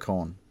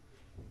silicone.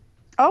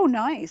 oh,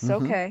 nice.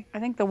 Okay. I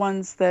think the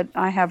ones that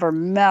I have are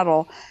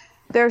metal.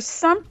 There's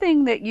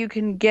something that you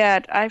can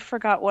get. I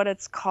forgot what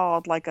it's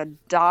called, like a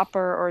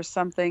dopper or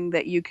something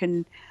that you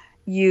can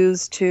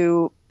use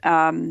to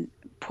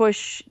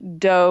push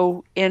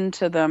dough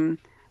into them,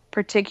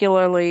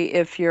 particularly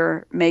if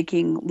you're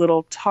making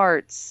little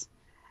tarts.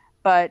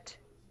 But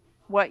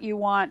what you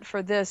want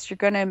for this, you're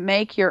going to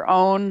make your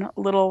own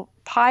little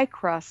pie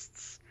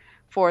crusts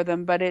for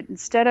them. But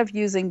instead of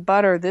using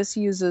butter, this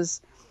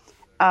uses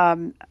a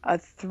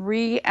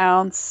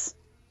 3-ounce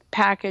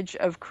package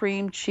of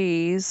cream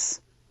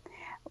cheese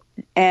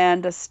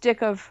and a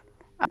stick of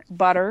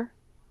butter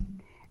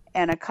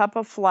and a cup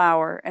of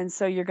flour. And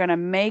so you're going to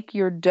make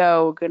your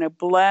dough, going to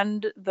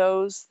blend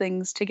those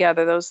things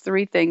together, those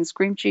 3 things,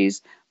 cream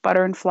cheese,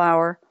 butter, and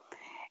flour.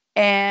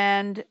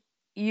 And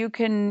you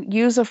can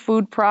use a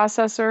food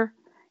processor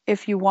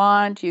if you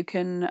want. You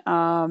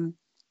can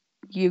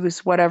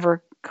use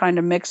whatever kind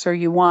of mixer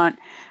you want,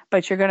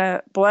 but you're going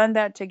to blend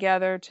that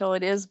together till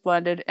it is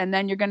blended, and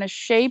then you're going to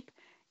shape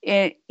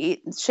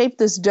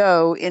this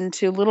dough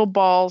into little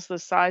balls the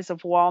size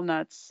of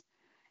walnuts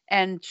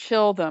and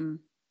chill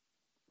them.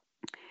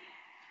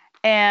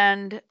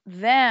 And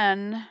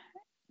then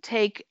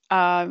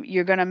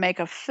you're going to make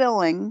a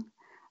filling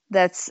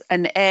that's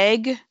an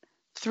egg,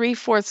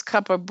 3/4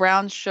 cup of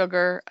brown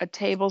sugar, a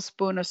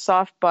tablespoon of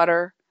soft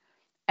butter,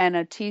 and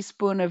a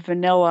teaspoon of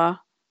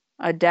vanilla,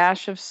 a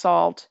dash of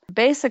salt.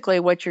 Basically,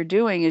 what you're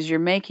doing is you're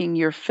making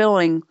your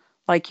filling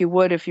like you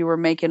would if you were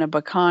making a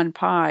pecan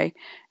pie.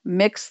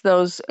 Mix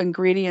those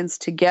ingredients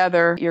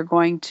together. You're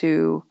going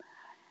to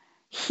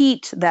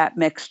heat that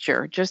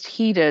mixture, just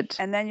heat it.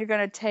 And then you're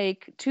going to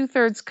take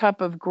 2/3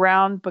 cup of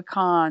ground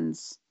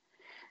pecans.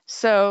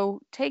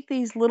 So take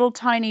these little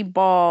tiny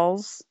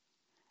balls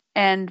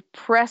and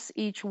press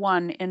each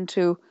one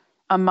into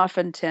a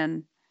muffin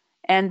tin.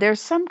 And there's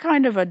some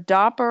kind of a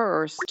dopper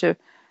or to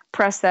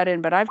press that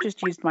in, but I've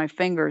just used my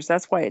fingers.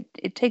 That's why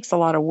it takes a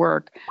lot of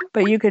work.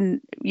 But you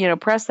can,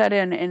 press that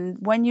in. And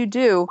when you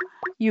do,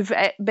 you've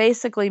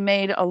basically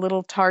made a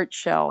little tart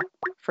shell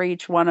for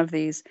each one of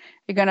these.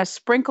 You're going to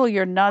sprinkle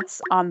your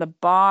nuts on the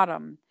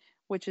bottom,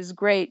 which is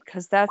great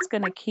because that's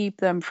going to keep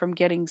them from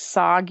getting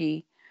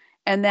soggy.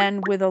 And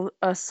then with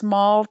a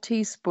small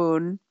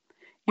teaspoon,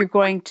 you're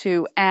going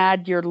to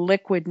add your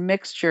liquid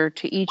mixture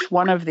to each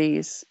one of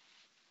these.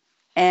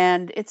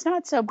 And it's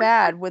not so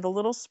bad. With a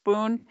little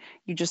spoon,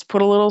 you just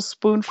put a little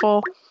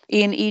spoonful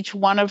in each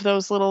one of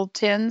those little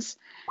tins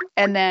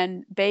and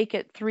then bake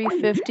at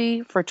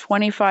 350 for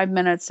 25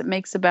 minutes. It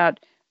makes about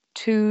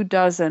 2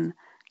 dozen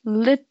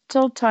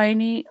little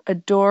tiny,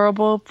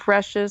 adorable,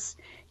 precious,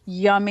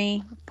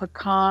 yummy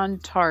pecan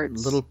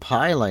tarts. Little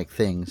pie-like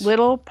things.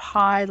 Little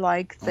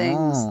pie-like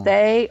things. Oh.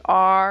 They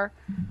are,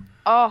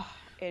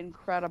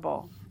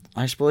 incredible.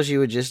 I suppose you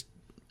would just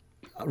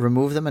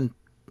remove them and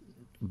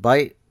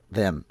bite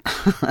them.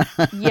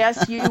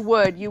 Yes, you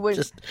would. You would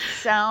just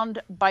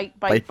sound bite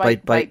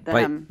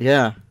them.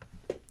 Yeah.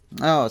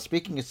 Oh,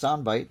 speaking of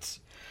sound bites,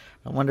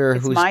 I wonder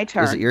It's my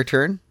turn. Is it your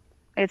turn?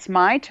 It's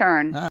my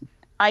turn. Ah.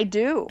 I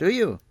do. Do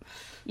you?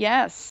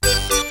 Yes.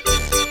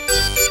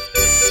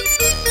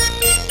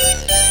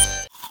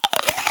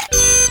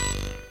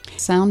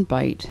 Sound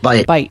bite.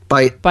 Bite. Bite.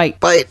 Bite. Bite.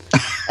 Bite.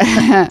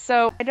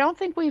 So I don't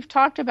think we've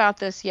talked about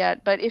this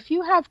yet, but if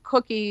you have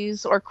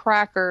cookies or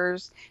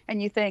crackers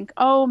and you think,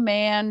 oh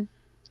man,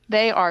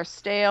 they are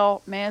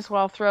stale, may as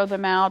well throw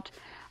them out.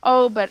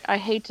 Oh, but I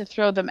hate to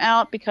throw them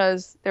out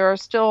because there are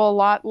still a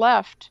lot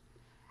left.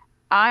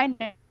 I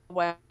know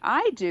what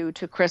I do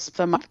to crisp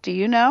them up. Do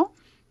you know?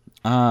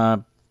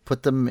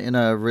 Put them in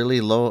a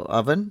really low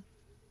oven.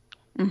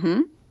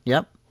 Mm-hmm.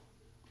 Yep.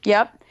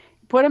 Yep.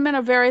 Put them in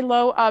a very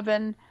low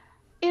oven,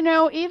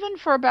 even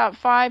for about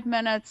 5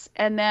 minutes,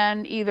 and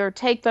then either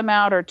take them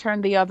out or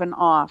turn the oven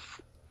off.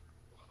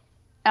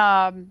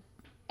 And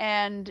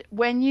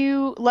when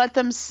you let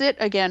them sit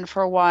again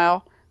for a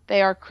while,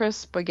 they are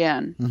crisp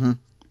again. Mm-hmm.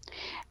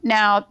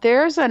 Now,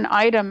 there's an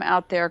item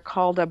out there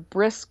called a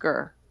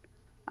brisker.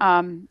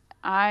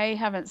 I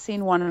haven't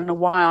seen one in a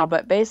while,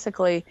 but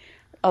basically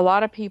a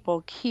lot of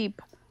people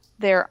keep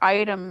their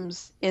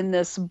items in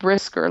this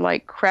brisker,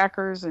 like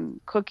crackers and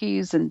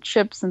cookies and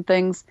chips and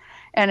things,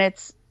 and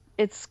it's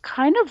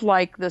kind of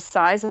like the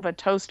size of a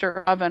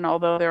toaster oven,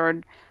 although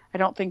I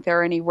don't think there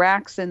are any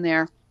racks in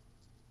there.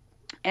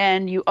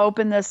 And you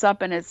open this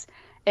up, and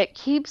it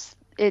keeps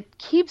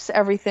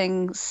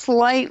everything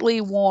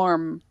slightly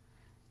warm,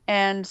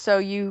 and so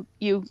you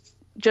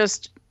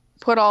just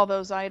put all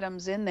those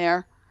items in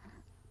there,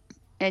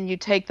 and you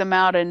take them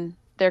out, and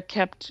they're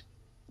kept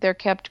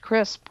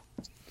crisp.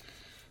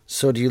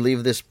 So do you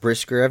leave this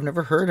brisker? I've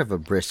never heard of a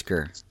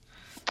brisker.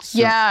 So,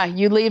 yeah,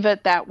 you leave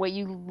it that way.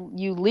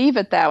 You leave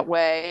it that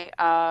way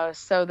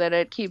so that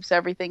it keeps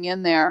everything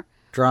in there.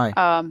 Dry.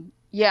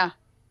 Yeah,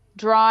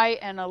 dry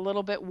and a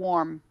little bit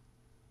warm.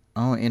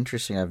 Oh,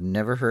 interesting. I've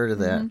never heard of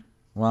that.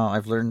 Mm-hmm. Wow,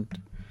 I've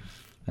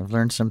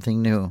learned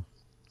something new.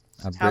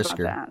 A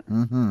brisker. How about that?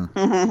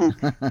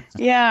 Mm-hmm.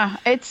 Yeah,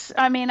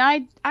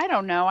 I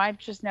don't know. I've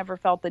just never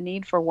felt the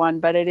need for one,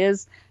 but it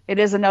is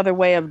another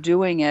way of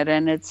doing it,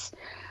 and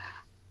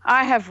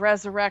I have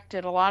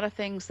resurrected a lot of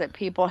things that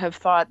people have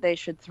thought they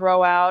should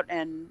throw out,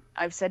 and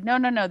I've said,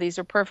 no, these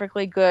are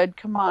perfectly good.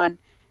 Come on.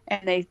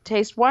 And they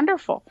taste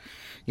wonderful.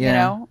 Yeah. You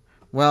know?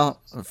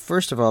 Well,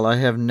 first of all, I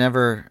have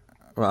never,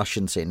 well, I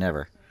shouldn't say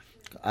never,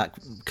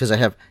 because I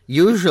have,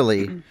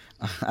 usually,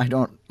 I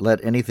don't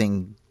let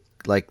anything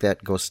like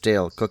that go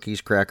stale.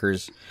 Cookies,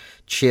 crackers,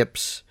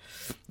 chips.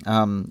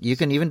 You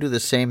can even do the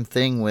same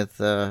thing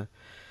with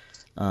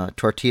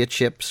tortilla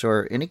chips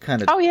or any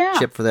kind of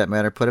chip for that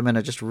matter. Put them in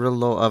a just real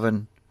low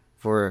oven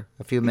for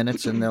a few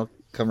minutes and they'll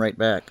come right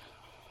back.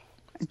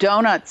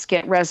 Donuts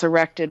get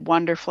resurrected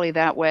wonderfully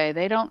that way.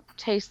 They don't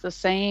taste the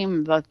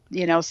same the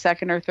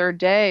second or third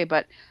day,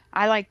 but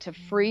I like to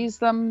freeze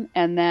them,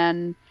 and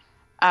then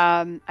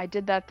I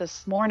did that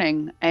this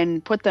morning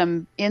and put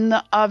them in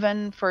the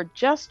oven for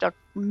just a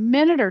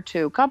minute or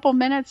two, couple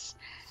minutes,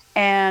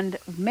 and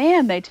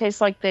man, they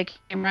taste like they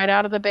came right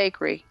out of the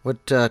bakery.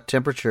 What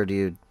temperature do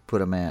you put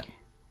them at?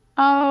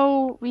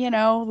 Oh,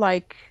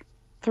 like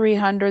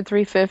 300,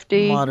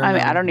 350. Modern,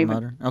 I don't even.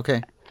 Modern.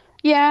 Okay.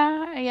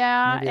 Yeah,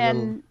 maybe a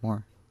little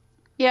more.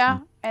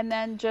 Yeah, and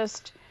then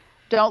just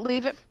don't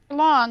leave it for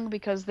long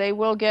because they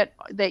will get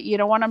that. You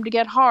don't want them to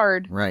get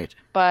hard. Right.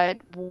 But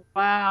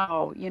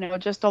wow,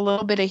 just a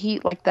little bit of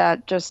heat like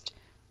that just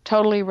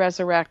totally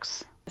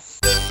resurrects.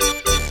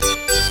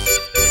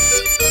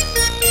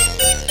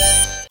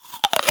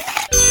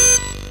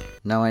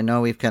 Now I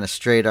know we've kind of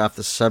strayed off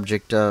the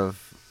subject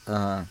of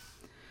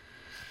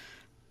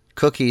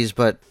cookies,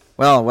 but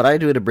well, what I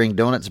do to bring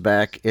donuts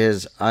back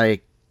is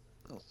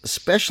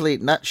especially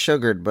not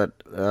sugared, but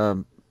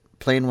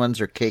plain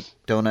ones or cake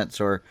donuts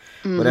or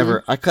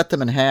whatever. I cut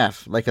them in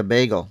half like a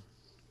bagel.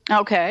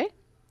 Okay.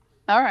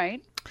 All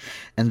right.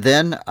 And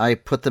then I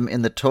put them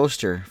in the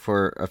toaster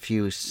for a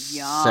few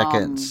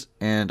seconds.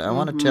 And I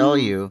want to tell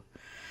you,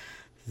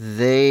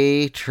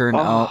 they turn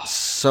out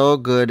so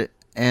good.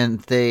 And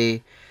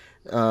they,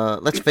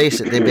 let's face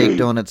it, they bake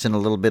donuts in a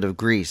little bit of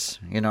grease,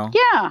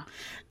 Yeah.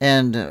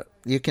 And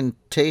you can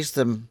taste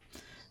them.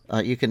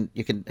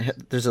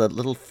 There's a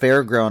little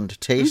fairground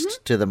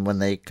taste to them when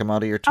they come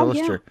out of your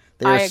toaster.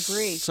 I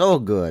agree. So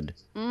good.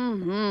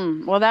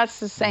 Mm-hmm. Well, that's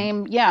the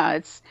same.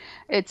 Yeah,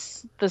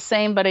 it's the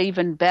same, but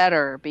even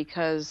better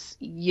because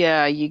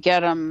you get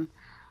them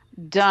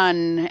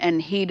done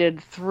and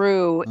heated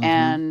through,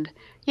 and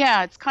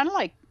it's kind of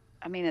like.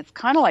 It's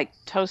kind of like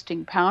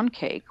toasting pound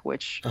cake,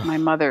 which my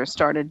mother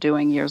started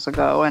doing years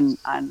ago, and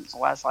I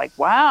was like,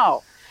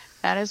 wow.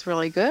 That is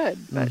really good.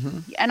 But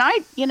and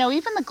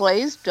even the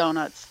glazed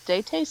donuts,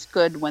 they taste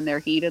good when they're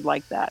heated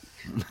like that.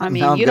 Now I'm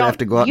going to have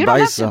to go out and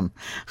buy some.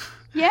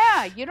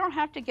 Yeah, you don't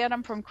have to get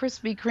them from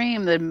Krispy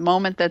Kreme the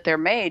moment that they're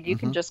made. You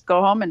can just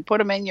go home and put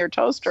them in your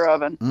toaster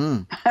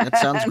oven. That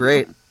sounds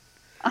great.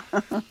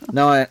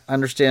 Now I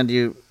understand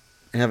you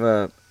have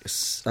a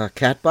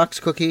cat box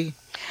cookie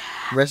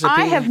recipe.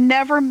 I have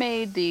never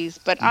made these,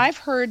 but I've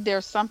heard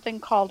there's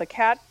something called a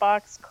cat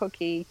box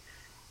cookie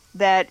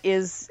that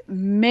is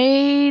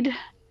made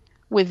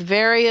with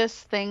various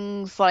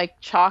things like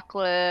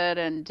chocolate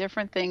and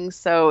different things.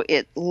 So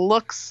it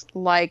looks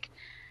like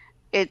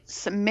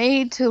it's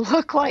made to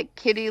look like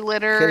kitty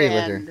litter,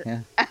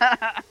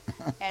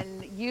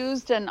 and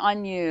used and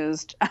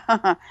unused.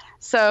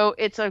 So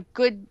it's a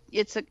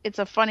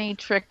funny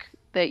trick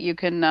that you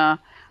can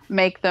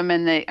make them,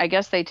 and I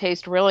guess they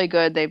taste really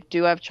good. They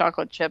do have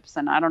chocolate chips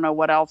and I don't know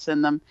what else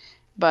in them,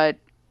 but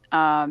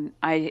a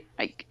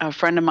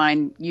friend of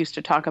mine used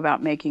to talk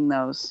about making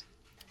those.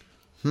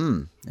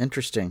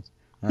 Interesting.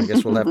 I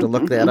guess we'll have to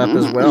look that up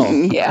as well.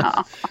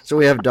 Yeah. So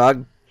we have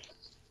dog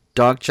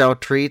chow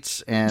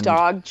treats and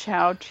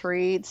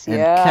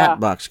cat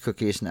box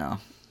cookies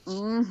now.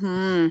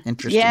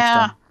 Interesting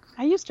stuff.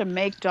 I used to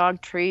make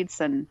dog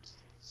treats and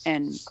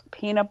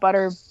peanut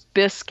butter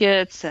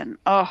biscuits and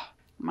oh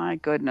my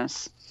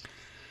goodness.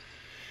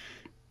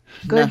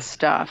 Good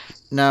stuff.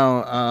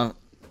 Now,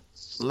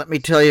 let me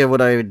tell you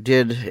what I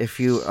did if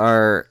you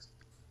are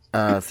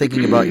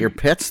thinking about your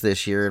pets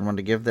this year and want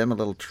to give them a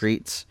little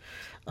treats.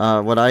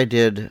 What I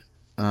did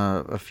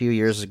a few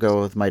years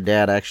ago with my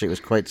dad. Actually, it was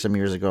quite some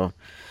years ago.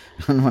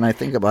 And when I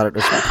think about it,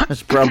 it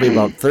was probably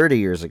about 30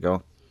 years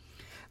ago.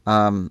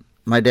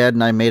 My dad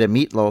and I made a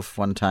meatloaf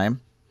one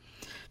time.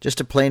 Just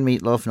a plain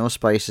meatloaf, no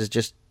spices,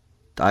 just,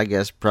 I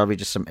guess, probably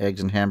just some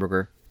eggs and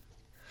hamburger.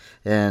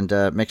 And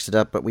mixed it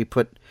up, but we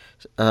put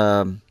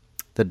the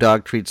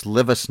dog treats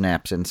liver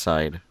snaps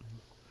inside.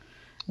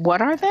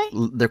 What are they?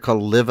 They're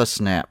called liver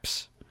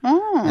snaps.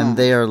 Oh. And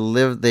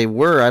they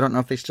were, I don't know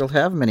if they still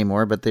have them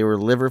anymore, but they were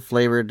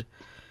liver-flavored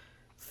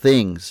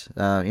things,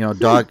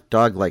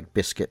 dog-like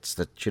biscuits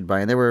that you'd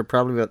buy. And they were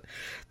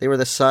they were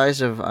the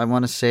size of, I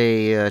want to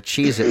say,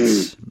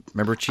 Cheez-Its.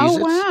 Remember Cheez-Its? Oh,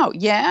 wow.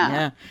 Yeah.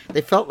 Yeah.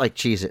 They felt like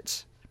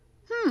Cheez-Its.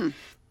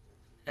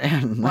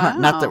 And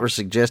not that we're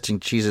suggesting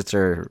Cheez-Its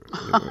are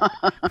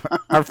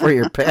for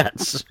your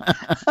pets.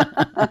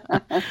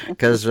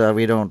 Because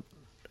we don't,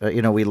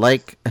 we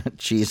like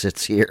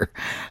Cheez-Its here.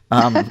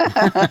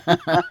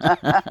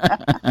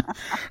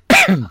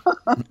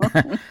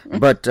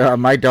 But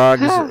my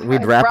dogs,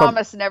 we'd wrap them. I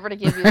promise never to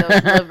give you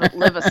those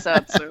liver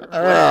sets.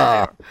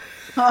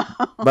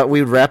 But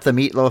we'd wrap the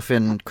meatloaf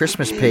in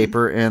Christmas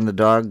paper, and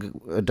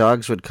the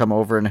dogs would come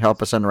over and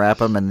help us unwrap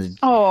them, and we'd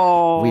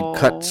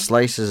cut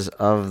slices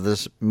of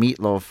this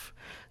meatloaf,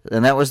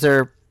 and that was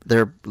their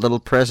little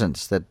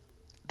presents that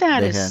That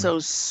they is had. so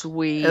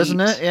sweet. Isn't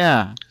it?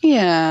 Yeah.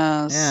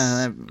 Yes.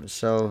 Yeah.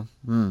 So,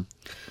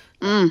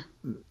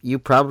 you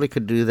probably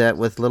could do that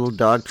with little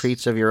dog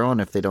treats of your own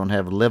if they don't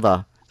have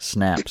liver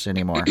snaps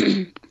anymore.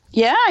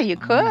 Yeah, you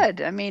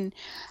could. I mean,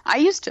 I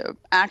used to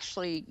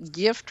actually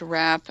gift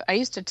wrap. I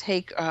used to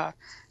take,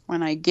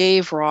 when I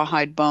gave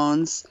rawhide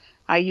bones,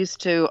 I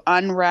used to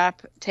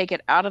take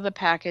it out of the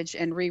package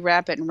and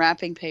rewrap it in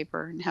wrapping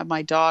paper and have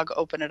my dog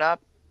open it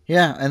up.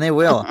 Yeah, and they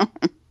will.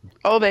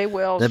 Oh, they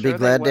will. They'll be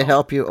glad to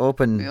help you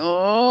open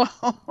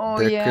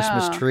their yeah.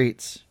 Christmas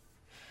treats.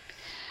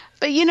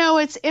 But,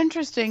 it's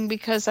interesting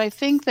because I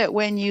think that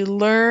when you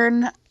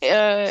learn,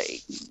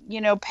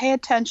 pay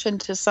attention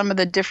to some of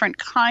the different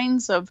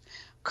kinds of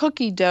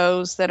cookie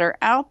doughs that are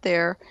out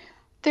there,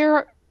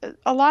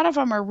 a lot of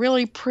them are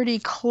really pretty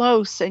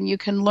close, and you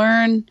can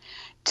learn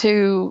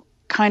to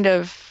kind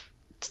of,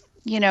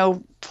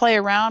 play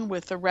around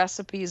with the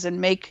recipes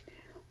and make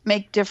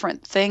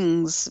different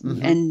things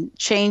and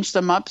change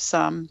them up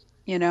some,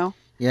 Yeah,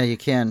 you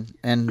can.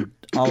 And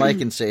all I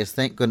can say is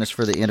thank goodness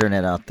for the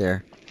internet out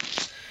there.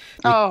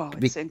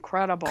 It's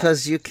incredible.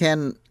 Because you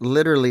can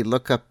literally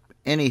look up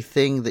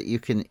anything that you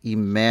can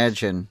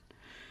imagine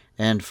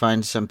and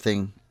find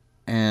something.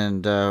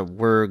 And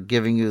we're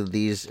giving you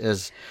these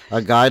as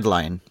a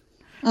guideline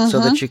so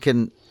that you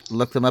can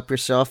look them up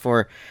yourself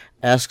or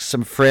ask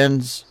some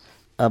friends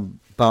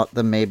about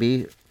them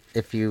maybe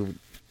if you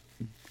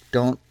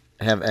don't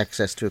have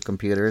access to a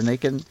computer, and they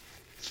can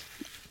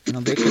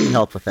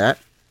help with that.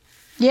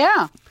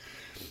 Yeah.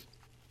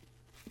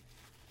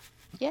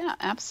 Yeah,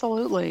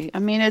 absolutely. I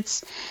mean,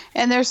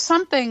 there's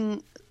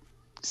something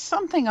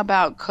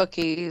about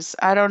cookies.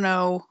 I don't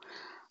know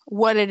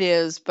what it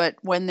is, but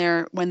when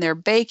they're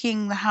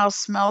baking, the house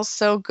smells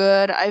so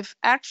good. I've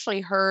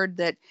actually heard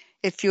that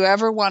if you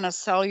ever want to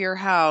sell your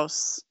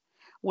house,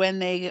 when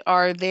they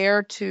are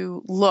there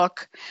to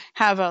look,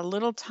 have a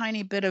little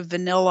tiny bit of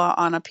vanilla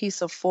on a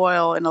piece of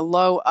foil in a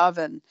low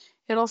oven.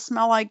 It'll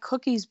smell like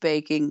cookies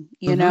baking,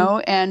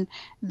 and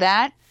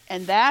that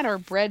or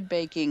bread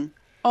baking.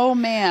 Oh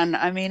man,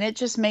 I mean, it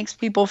just makes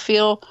people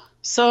feel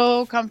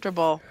so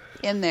comfortable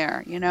in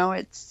there.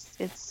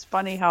 It's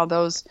funny how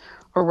those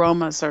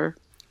aromas are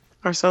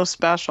so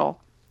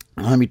special.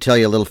 Let me tell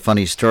you a little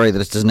funny story that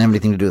doesn't have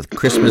anything to do with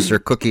Christmas or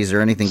cookies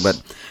or anything,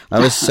 but I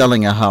was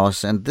selling a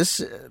house, and this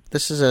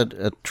is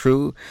a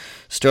true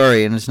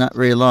story, and it's not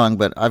very long,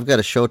 but I've got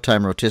a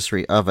Showtime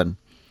rotisserie oven,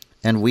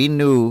 and we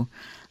knew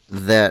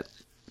that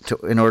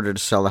in order to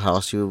sell the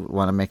house, you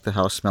want to make the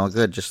house smell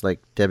good, just like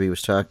Debbie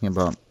was talking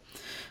about.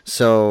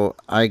 So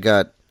I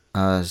got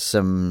I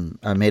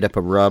made up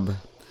a rub,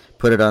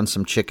 put it on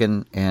some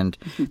chicken, and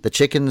the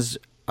chickens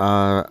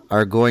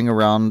are going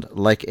around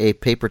like a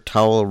paper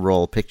towel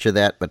roll. Picture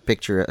that, but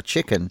picture a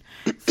chicken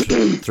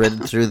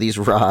threaded through these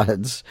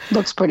rods.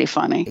 Looks pretty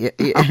funny.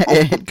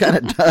 It kind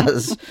of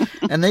does.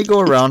 And they go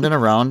around and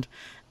around,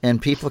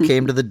 and people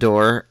came to the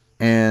door,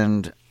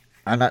 and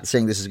I'm not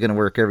saying this is going to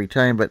work every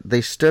time, but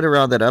they stood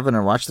around that oven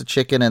and watched the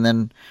chicken, and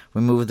then we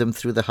moved them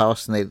through the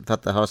house, and they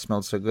thought the house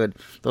smelled so good.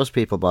 Those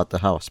people bought the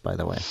house, by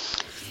the way.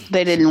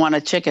 They didn't want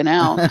to chicken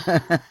out.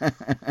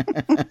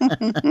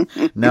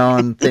 No,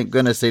 and thank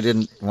goodness they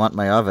didn't want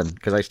my oven,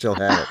 because I still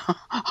have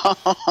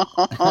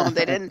it.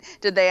 They didn't.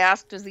 Did they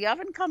ask, does the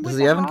oven come with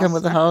the house? Does the oven come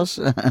with the house?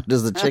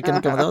 Does the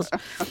chicken come with the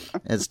house?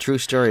 It's a true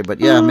story. But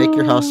yeah, make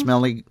your house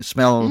smell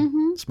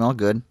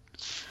good.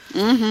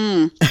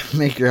 Mm-hmm.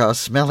 Make your house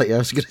smelly, I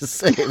was going to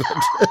say.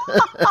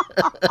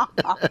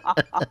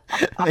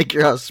 Make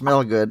your house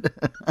smell good.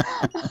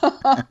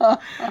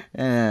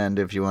 And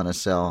if you want to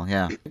sell,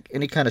 yeah.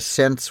 Any kind of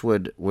scents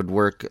would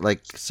work,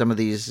 like some of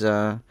these,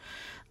 well,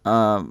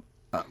 I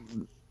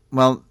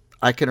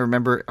can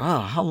remember,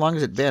 how long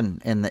has it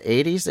been? In the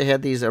 80s, they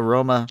had these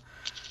aroma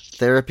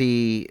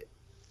therapy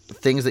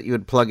things that you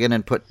would plug in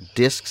and put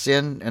discs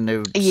in, and they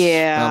would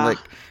smell like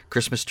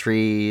Christmas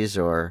trees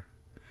or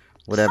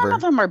whatever. Some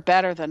of them are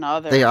better than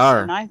others. They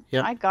are. And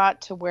I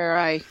got to where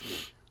I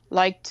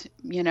liked,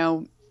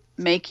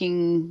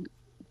 making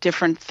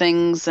different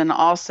things, and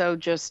also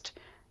just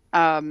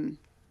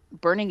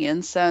burning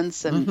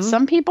incense. And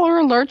some people are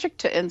allergic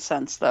to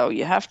incense, though.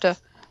 You have to,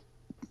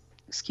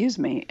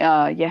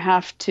 you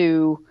have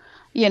to,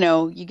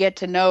 you get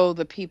to know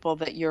the people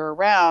that you're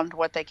around,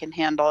 what they can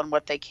handle and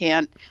what they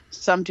can't.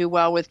 Some do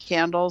well with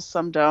candles,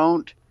 some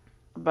don't.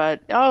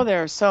 But,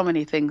 there are so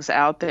many things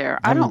out there.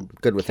 I don't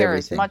good with care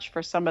everything. as much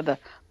for some of the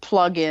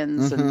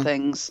plug-ins and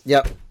things.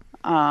 Yep.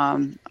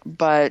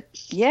 But,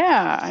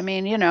 yeah, I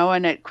mean,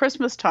 and at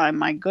Christmas time,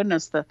 my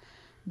goodness,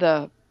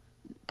 the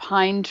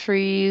pine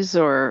trees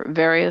or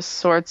various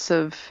sorts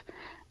of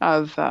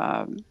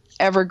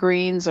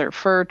evergreens or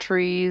fir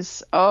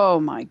trees. Oh,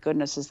 my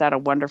goodness, is that a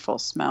wonderful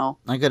smell.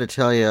 I got to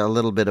tell you a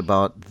little bit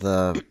about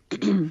the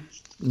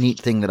neat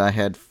thing that I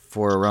had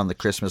for around the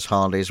Christmas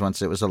holidays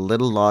once. It was a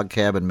little log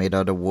cabin made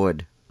out of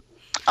wood.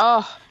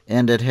 Oh.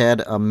 And it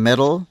had a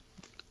metal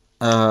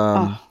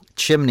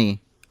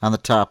chimney on the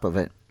top of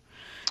it.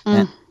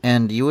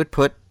 And you would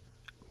put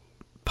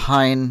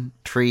pine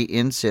tree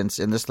incense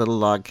in this little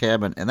log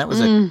cabin, and that was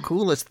the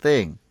coolest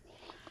thing.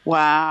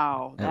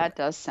 Wow, that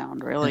does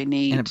sound really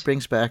neat. And it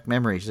brings back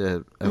memories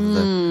of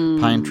the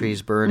pine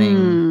trees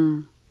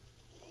burning.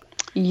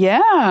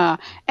 Yeah,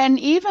 and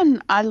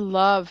even I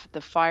love the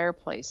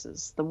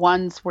fireplaces, the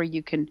ones where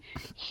you can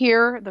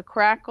hear the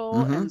crackle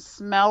and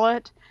smell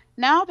it.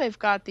 Now they've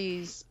got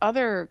these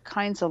other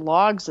kinds of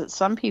logs that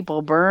some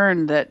people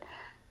burn that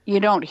you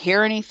don't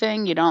hear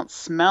anything, you don't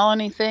smell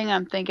anything.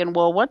 I'm thinking,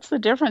 well, what's the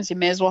difference? You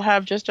may as well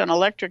have just an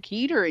electric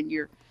heater in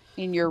your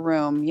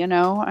room,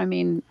 I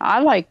mean,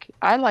 I like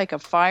a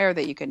fire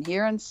that you can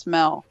hear and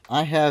smell.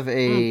 I have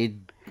a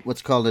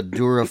what's called a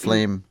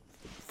Duraflame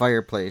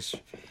fireplace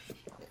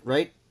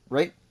right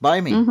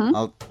by me.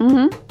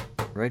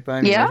 Right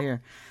by me, right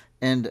here.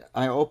 And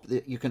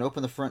you can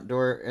open the front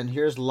door, and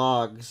here's a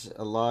log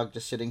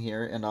just sitting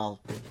here, and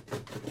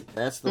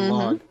that's the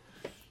log.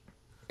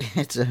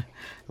 It's a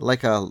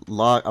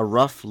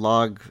rough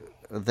log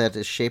that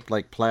is shaped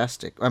like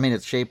plastic. I mean,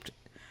 it's shaped,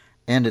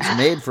 and it's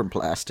made from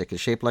plastic.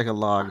 It's shaped like a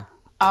log.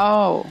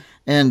 Oh.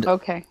 And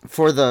okay.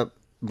 For the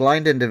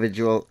blind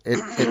individual,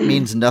 it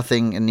means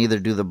nothing, and neither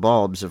do the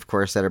bulbs, of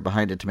course, that are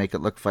behind it to make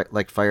it look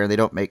like fire. They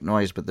don't make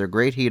noise, but they're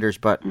great heaters.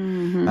 But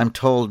I'm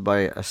told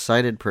by a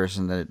sighted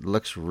person that it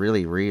looks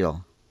really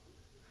real.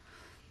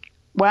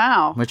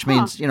 Wow. Which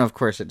means, of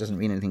course, it doesn't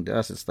mean anything to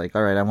us. It's like,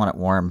 all right, I want it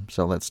warm,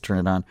 so let's turn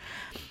it on.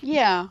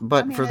 Yeah.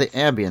 But for the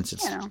ambience,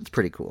 it's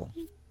pretty cool.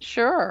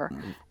 Sure.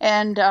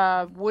 And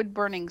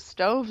wood-burning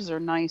stoves are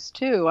nice,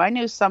 too. I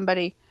knew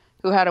somebody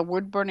who had a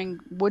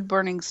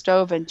wood-burning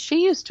stove, and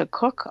she used to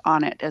cook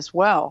on it as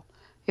well.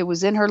 It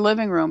was in her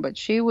living room, but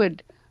she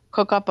would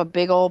cook up a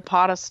big old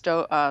pot of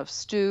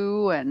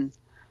stew and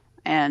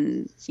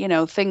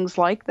things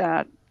like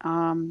that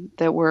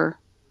that were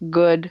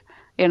good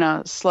in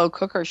a slow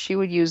cooker. She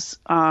would use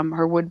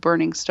her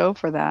wood-burning stove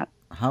for that.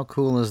 How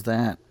cool is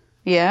that?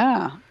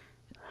 Yeah.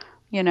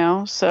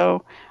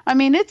 So, I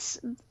mean,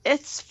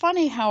 it's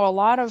funny how a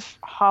lot of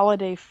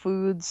holiday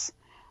foods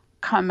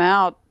come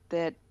out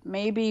that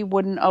maybe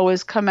wouldn't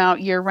always come out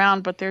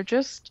year-round, but they're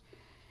just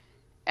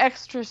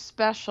extra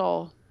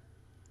special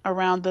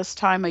around this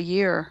time of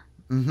year.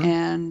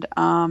 And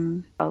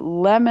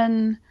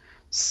lemon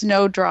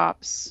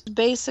snowdrops,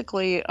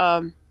 basically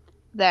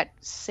that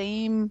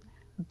same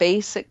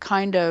basic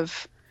kind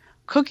of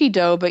cookie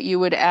dough, but you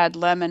would add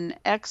lemon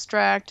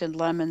extract and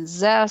lemon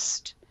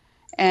zest,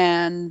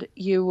 and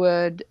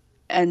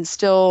and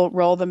still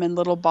roll them in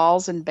little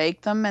balls and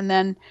bake them, and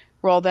then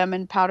roll them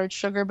in powdered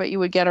sugar, but you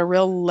would get a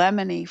real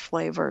lemony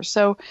flavor.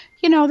 So,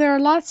 there are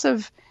lots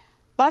of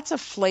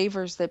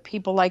flavors that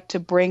people like to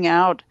bring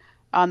out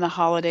on the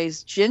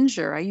holidays.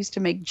 Ginger. I used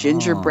to make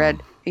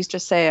gingerbread. I used to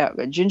say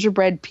a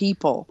gingerbread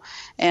people,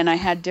 and I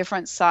had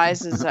different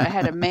sizes. I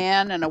had a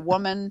man and a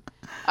woman,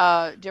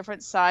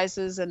 different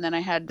sizes, and then I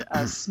had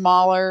a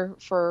smaller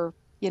for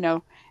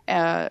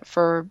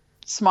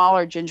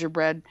smaller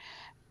gingerbread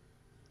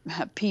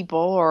people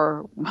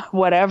or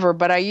whatever.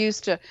 But I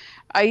used to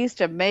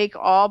make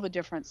all the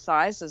different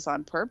sizes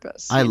on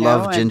purpose. I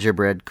love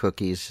gingerbread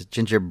cookies.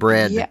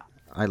 Gingerbread. Yeah.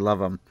 I love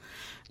them.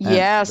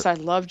 Yes, I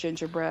love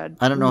gingerbread.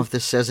 I don't know if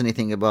this says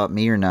anything about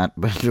me or not,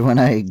 but when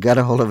I got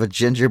a hold of a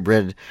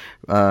gingerbread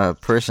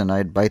person,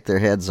 I'd bite their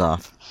heads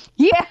off.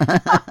 Yeah.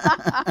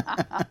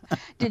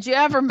 Did you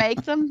ever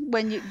make them?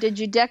 Did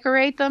you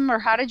decorate them, or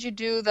how did you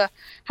do the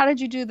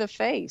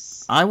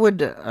face? I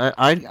would.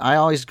 I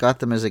always got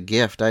them as a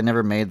gift. I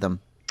never made them.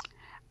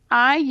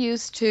 I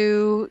used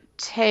to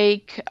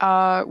take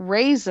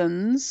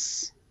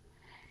raisins,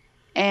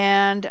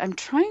 and I'm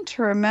trying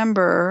to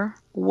remember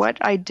what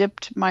I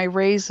dipped my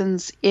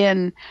raisins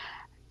in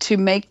to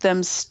make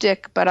them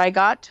stick, but I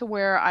got to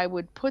where I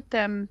would cut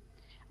the,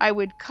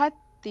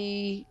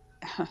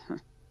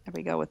 there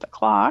we go with the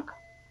clock.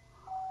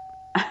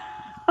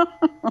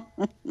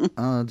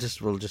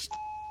 We'll just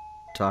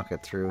talk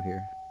it through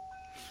here.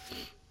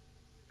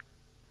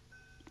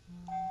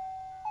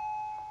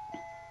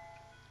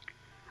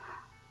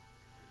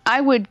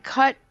 I would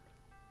cut.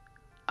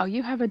 Oh,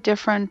 you have a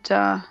different.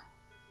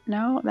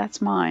 No,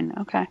 that's mine.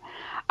 Okay.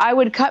 I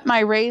would cut my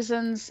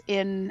raisins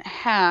in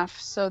half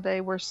so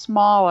they were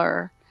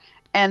smaller,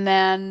 and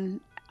then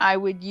I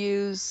would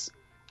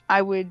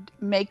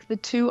make the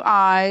two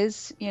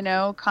eyes,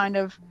 kind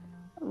of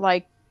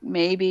like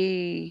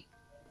maybe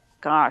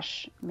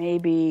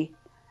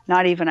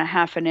not even a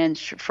half an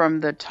inch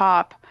from the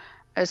top,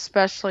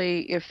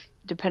 especially if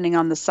depending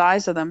on the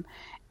size of them.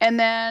 And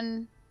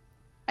then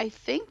I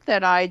think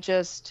that I'm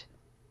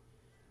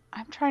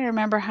trying to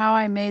remember how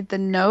I made the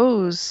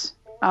nose,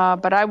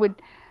 but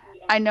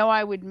I know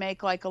I would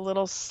make like a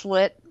little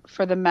slit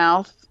for the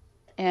mouth,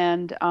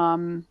 and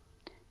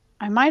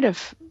I might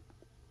have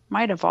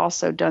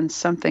also done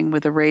something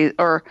with a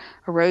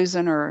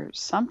raisin or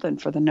something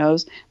for the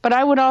nose. But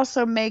I would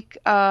also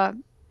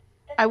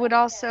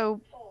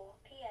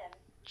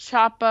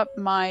chop up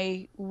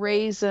my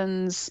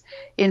raisins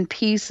in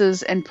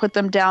pieces and put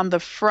them down the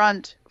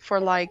front for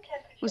it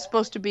was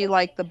supposed to be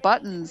like the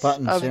buttons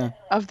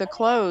of the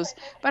clothes.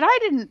 But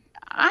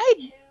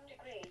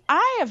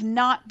I have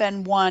not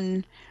been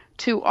one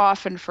too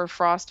often for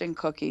frosting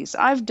cookies.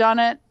 I've done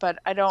it, but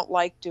I don't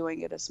like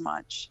doing it as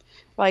much.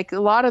 Like a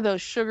lot of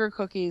those sugar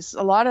cookies,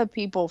 a lot of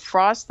people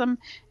frost them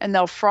and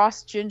they'll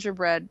frost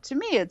gingerbread. To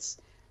me, it's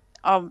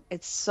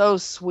so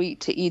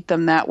sweet to eat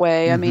them that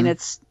way. Mm-hmm. I mean,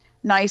 it's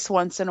nice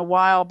once in a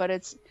while, but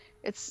it's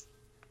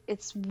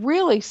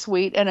really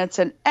sweet and it's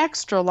an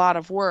extra lot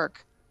of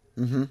work.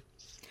 Mm-hmm.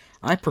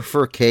 I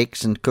prefer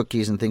cakes and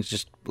cookies and things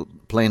just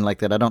plain like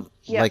that. I don't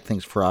like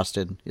things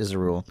frosted, is a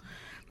rule.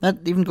 That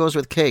even goes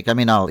with cake. I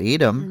mean, I'll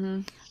eat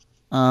them,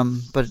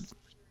 but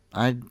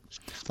I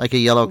like a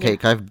yellow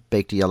cake. I've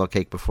baked a yellow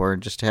cake before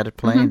and just had it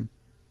plain. Mm-hmm.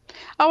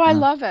 Oh, I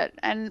love it.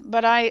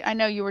 But I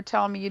know you were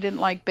telling me you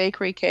didn't like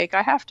bakery cake.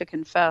 I have to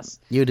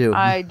confess. You do.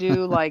 I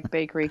do like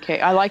bakery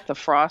cake. I like the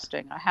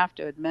frosting, I have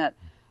to admit.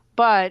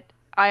 But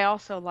I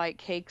also like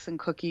cakes and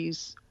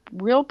cookies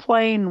real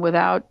plain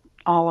without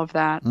all of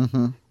that.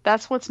 Mm-hmm.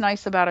 That's what's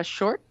nice about a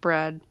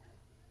shortbread,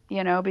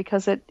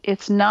 because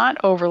it's not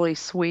overly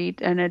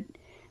sweet and it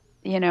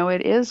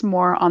is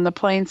more on the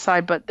plain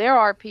side. But there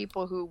are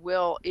people who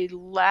will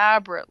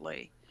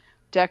elaborately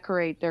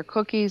decorate their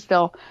cookies.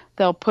 They'll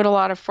put a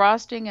lot of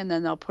frosting and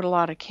then they'll put a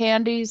lot of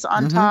candies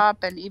on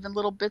top and even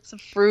little bits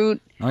of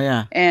fruit. Oh,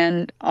 yeah.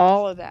 And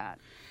all of that.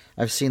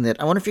 I've seen that.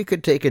 I wonder if you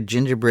could take a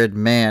gingerbread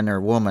man or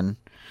woman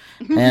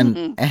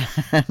and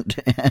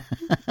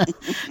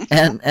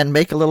and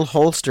make a little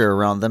holster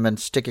around them and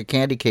stick a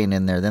candy cane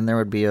in there. Then there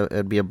would be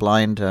a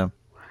blind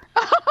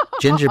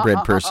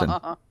gingerbread person.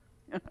 I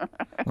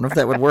wonder if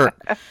that would work.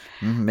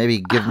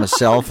 Maybe give them a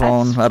cell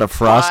phone out of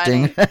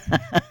frosting.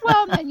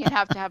 Well, then you'd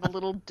have to have a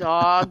little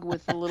dog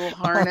with a little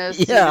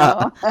harness.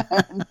 Yeah.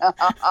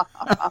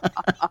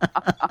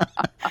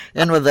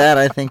 And with that,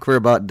 I think we're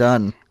about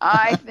done.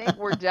 I think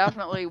we're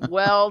definitely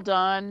well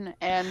done,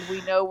 and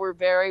we know we're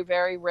very,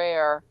 very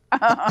rare.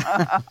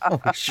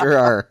 Oh, we sure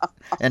are.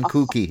 And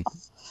kooky.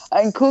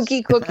 And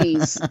kooky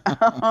cookies.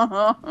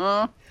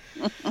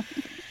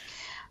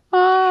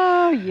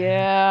 Oh,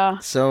 yeah.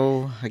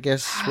 So I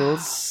guess we'll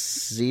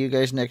see you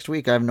guys next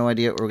week. I have no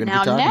idea what we're going to be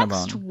talking about.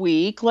 Now, next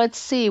week, let's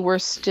see. We're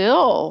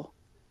still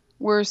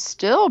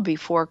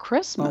before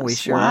Christmas. Oh, we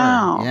sure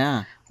are.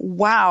 Yeah.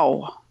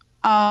 Wow.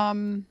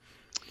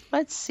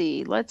 Let's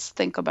see. Let's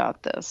think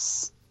about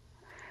this.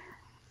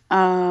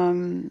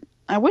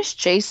 I wish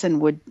Jason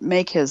would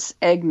make his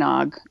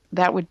eggnog.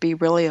 That would be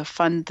really a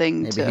fun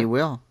thing Maybe he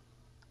will.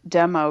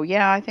 Demo.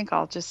 Yeah, I think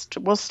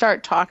we'll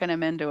start talking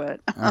him into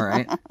it. All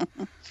right.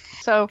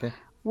 So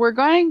we're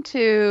going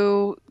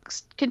to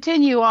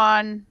continue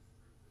on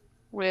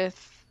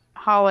with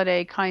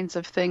holiday kinds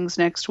of things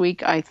next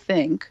week, I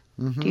think.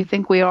 Mm-hmm. Do you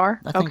think we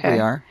are? I think we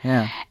are,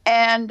 yeah.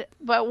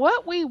 But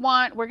what we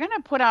want, we're going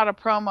to put out a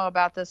promo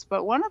about this,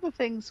 but one of the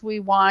things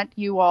we want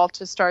you all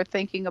to start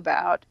thinking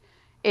about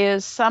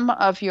is some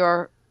of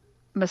your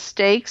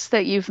mistakes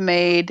that you've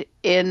made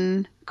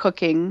in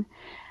cooking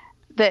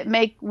that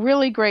make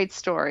really great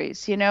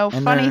stories,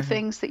 funny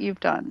things that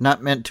you've done.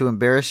 Not meant to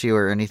embarrass you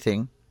or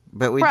anything,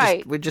 but we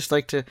just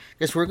like to, I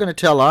guess we're going to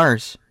tell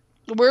ours.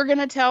 We're going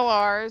to tell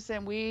ours,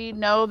 and we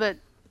know that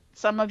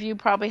some of you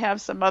probably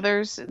have some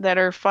others that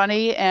are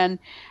funny, and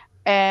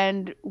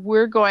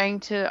we're going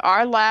to,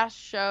 our last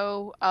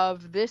show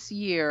of this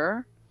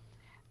year,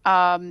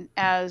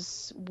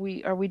 as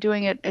are we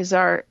doing it as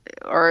or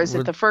is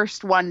it the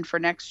first one for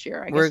next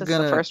year? I guess it's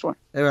the first one.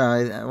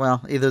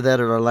 Well, either that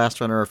or our last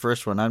one or our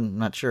first one. I'm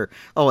not sure.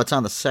 Oh, it's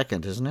on the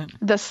 2nd, isn't it?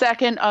 The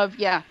 2nd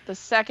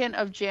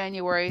of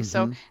January. Mm-hmm.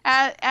 So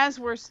as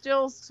we're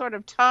still sort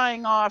of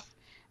tying off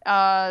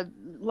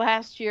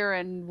last year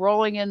and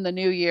rolling in the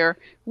new year,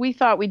 we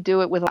thought we'd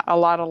do it with a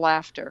lot of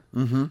laughter.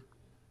 Mm-hmm.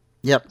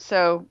 Yep.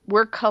 So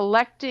we're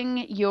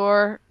collecting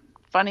your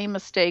funny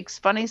mistakes,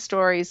 funny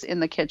stories in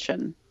the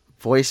kitchen.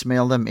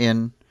 Voicemail them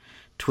in,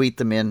 tweet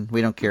them in.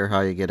 We don't care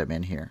how you get them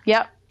in here.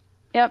 Yep.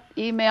 Yep,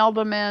 email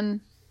them in,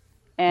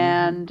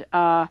 and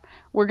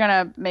we're going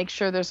to make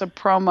sure there's a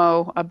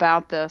promo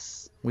about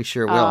this. We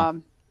sure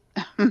will.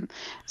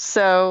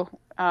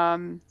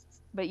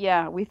 But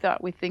yeah, we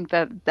think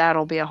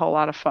that'll be a whole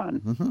lot of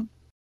fun. Mm-hmm.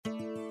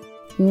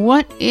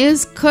 What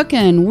is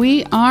cooking?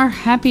 We are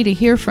happy to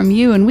hear from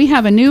you, and we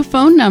have a new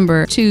phone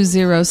number,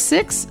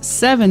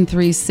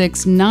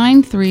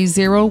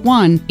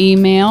 206-736-9301.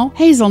 Email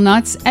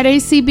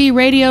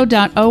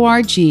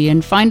hazelnuts@acbradio.org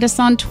and find us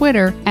on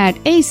Twitter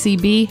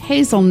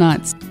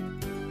 @acbhazelnuts.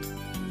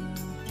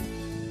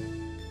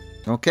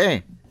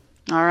 Okay.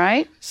 All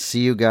right. See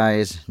you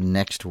guys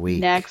next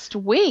week.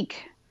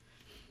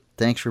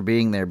 Thanks for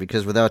being there,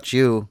 because without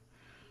you,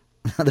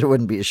 there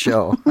wouldn't be a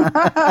show.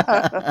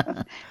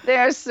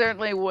 There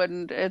certainly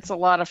wouldn't. It's a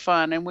lot of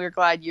fun, and we're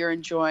glad you're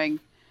enjoying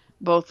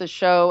both the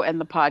show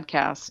and the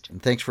podcast. And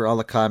thanks for all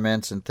the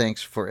comments, and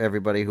thanks for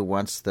everybody who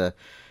wants the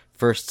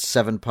first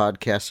 7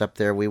 podcasts up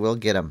there. We will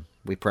get them.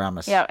 We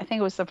promise. Yeah, I think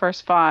it was the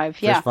first 5.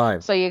 First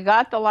 5. So you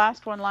got the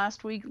last one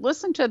last week.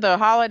 Listen to the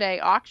holiday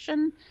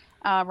auction.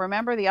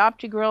 Remember, the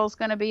OptiGrill is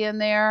going to be in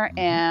there,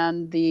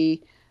 and the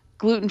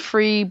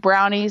gluten-free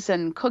brownies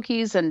and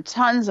cookies and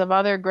tons of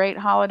other great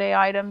holiday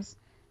items.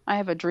 I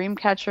have a dream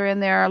catcher in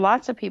there.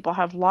 Lots of people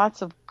have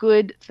lots of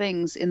good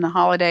things in the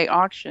holiday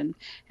auction,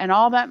 and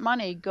all that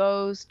money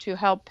goes to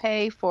help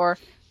pay for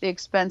the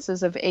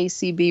expenses of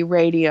ACB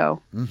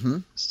Radio. Mm-hmm.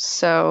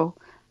 So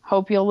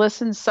hope you'll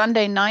listen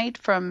Sunday night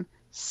from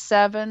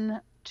 7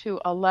 to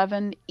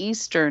 11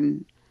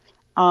 Eastern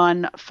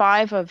on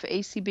 5 of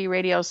ACB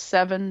Radio's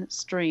 7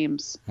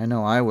 streams. I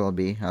know I will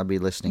be. I'll be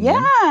listening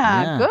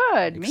Yeah, in.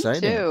 good.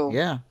 Exciting. Me too.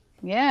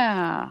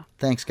 Yeah.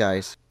 Thanks,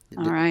 guys.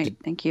 All right.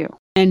 Thank you.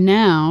 And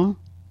now,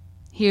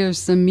 here's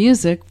some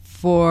music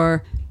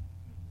for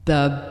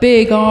the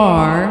big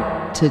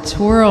R to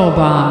twirl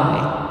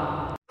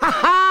by. Ha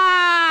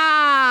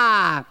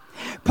ha!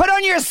 Put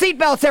on your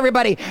seatbelts,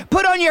 everybody!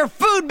 Put on your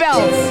food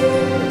belts!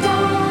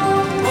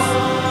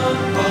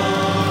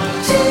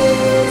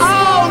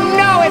 Oh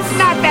no, it's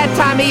not that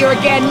time of year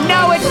again!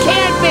 No, it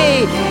can't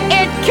be!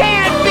 It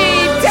can't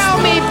be! Tell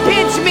me,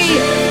 pinch me!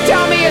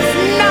 Tell me it's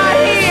not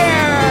here!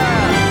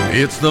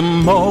 It's the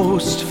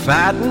most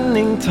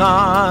fattening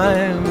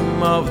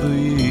time of the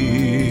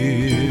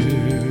year.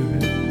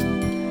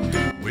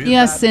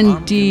 Yes,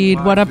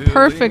 indeed. What a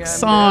perfect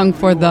song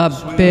for the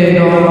big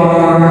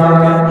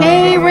R.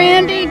 Hey,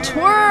 Randy,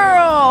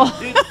 twirl!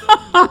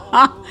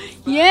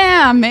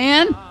 Yeah,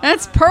 man.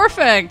 That's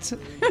perfect.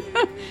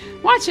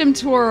 Watch him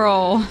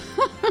twirl.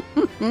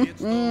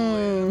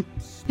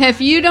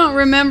 If you don't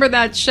remember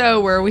that show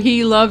where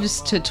he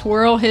loves to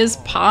twirl his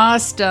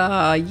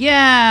pasta,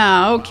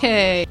 yeah,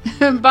 okay.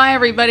 Bye,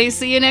 everybody.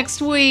 See you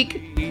next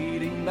week.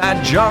 Eating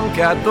that junk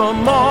at the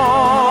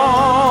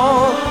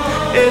mall.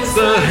 It's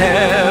the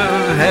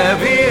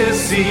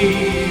heaviest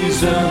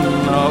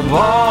season of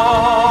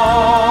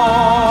all.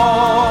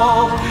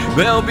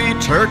 There'll be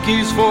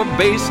turkeys for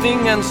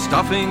basting and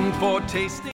stuffing for tasting.